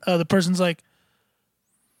named, the person's like,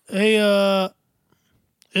 hey,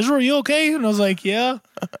 Israel, are you okay? And I was like, yeah.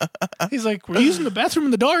 He's like, were you using the bathroom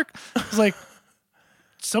in the dark? I was like,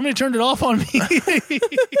 somebody turned it off on me.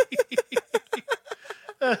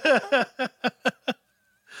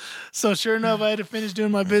 So sure enough, I had to finish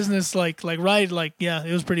doing my business it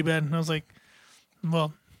was pretty bad. And I was like,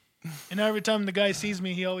 well, and now every time the guy sees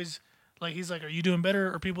me, he always he's like, are you doing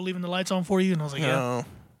better? Are people leaving the lights on for you? And I was like, yeah.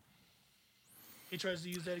 He tries to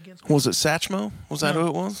use that against me. Was it Satchmo? Was that who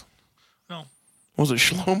it was? No. Was it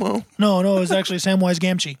Shlomo? No, it was actually Samwise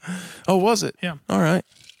Gamgee. Oh, was it? Yeah. All right.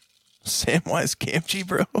 Samwise Gamgee,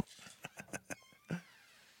 bro.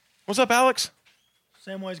 What's up, Alex?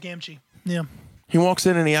 Samwise Gamgee. Yeah. He walks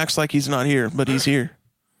in and he acts like he's not here, but he's here.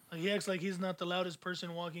 He acts like he's not the loudest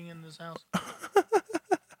person walking in this house.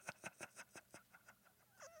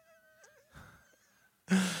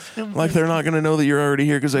 Like they're not going to know that you're already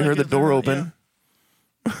here because they heard the door open.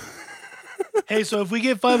 Yeah. Hey, so if we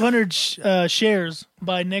get 500 shares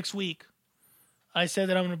by next week, I said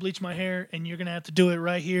that I'm going to bleach my hair, and you're going to have to do it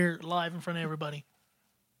right here, live in front of everybody.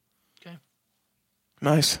 Okay?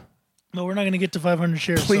 Nice. No, we're not going to get to 500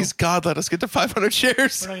 shares. Please, God, let us get to 500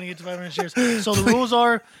 shares. We're not going to get to 500 shares. So the rules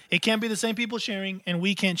are, it can't be the same people sharing, and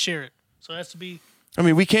we can't share it. So it has to be... I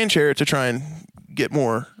mean, we can share it to try and get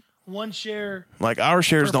more... One share. Like our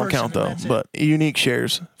shares don't count though, but unique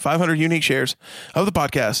shares, 500 unique shares of the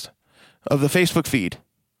podcast, of the Facebook feed,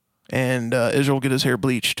 and Israel will get his hair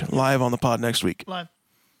bleached live on the pod next week. Live.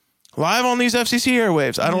 live on these FCC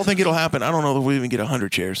airwaves. I don't think it'll happen. I don't know if we even get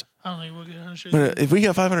 100 shares. I don't think we'll get 100 shares. But if we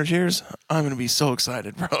get 500 shares, I'm going to be so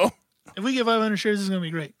excited, bro. If we get 500 shares, it's going to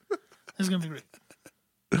be great. It's going to be great.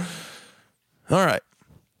 All right.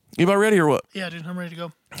 You about ready or what? Yeah, dude, I'm ready to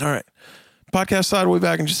go. All right. Podcast side, we'll be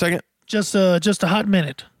back in just a second. Just a hot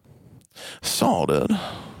minute. Solid.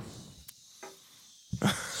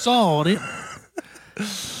 Solid.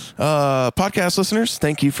 Podcast listeners,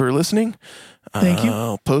 thank you for listening. Thank you.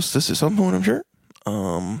 I'll post this at some point, I'm sure.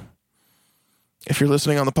 If you're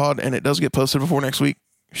listening on the pod and it does get posted before next week,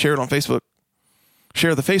 share it on Facebook.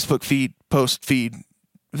 Share the Facebook post feed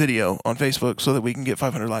video on Facebook so that we can get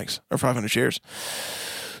 500 likes or 500 shares.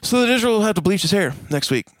 So that Israel will have to bleach his hair next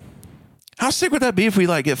week. How sick would that be if we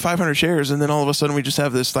like get 500 shares and then all of a sudden we just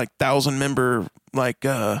have this like 1,000 member like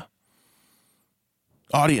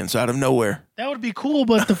audience out of nowhere? That would be cool,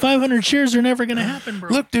 but the 500 shares are never going to happen, bro.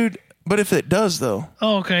 Look, dude, but if it does though.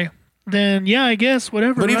 Oh, okay. Then yeah, I guess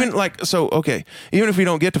whatever. But right? even like okay, even if we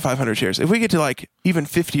don't get to 500 shares, if we get to like even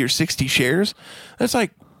 50 or 60 shares, that's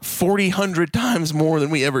like 100 times more than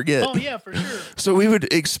we ever get. Oh yeah, for sure. So we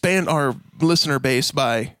would expand our listener base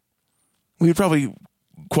by, we'd probably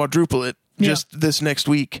quadruple it just this next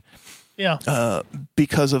week. Yeah.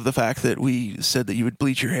 Because of the fact that we said that you would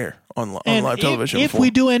bleach your hair on live television. If we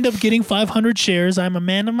do end up getting 500 shares, I'm a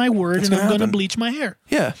man of my word, and I'm going to happen. bleach my hair.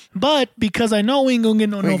 Yeah. But because I know we ain't going to get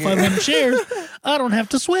no 500 shares, I don't have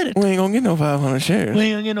to sweat it. We ain't going to get no 500 shares. We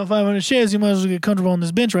ain't going to get no 500 shares. You might as well get comfortable on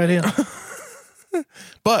this bench right here.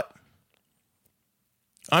 But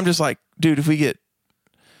I'm just like, dude, if we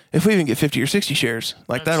even get 50 or 60 shares,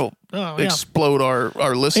 like that'll explode our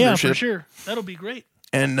listenership. Yeah, for sure. That'll be great.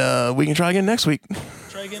 And we can try again next week.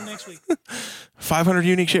 Try again next week. 500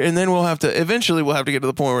 unique shares. And then eventually we'll have to get to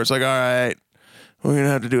the point where it's like, all right, we're going to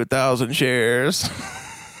have to do 1,000 shares.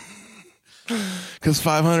 Because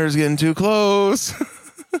 500 is getting too close.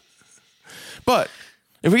 But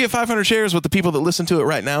if we get 500 shares with the people that listen to it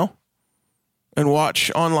right now and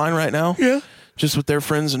watch online right now, just with their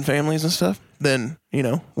friends and families and stuff, then,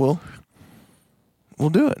 we'll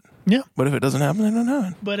do it. Yeah. But if it doesn't happen, then it doesn't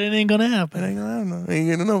happen. But it ain't going to happen. It ain't going to happen. Ain't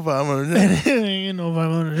getting no 500 shares. It ain't no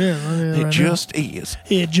 500 shares. It just is.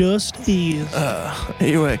 It just is.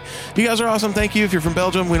 Anyway, you guys are awesome. Thank you. If you're from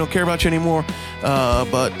Belgium, we don't care about you anymore.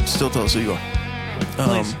 But still tell us who you are.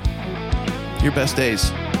 Please. Your best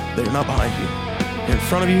days, they're not behind you. They're in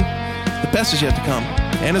front of you. The best is yet to come.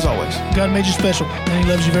 And as always, God made you special, and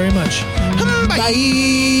He loves you very much. Bye.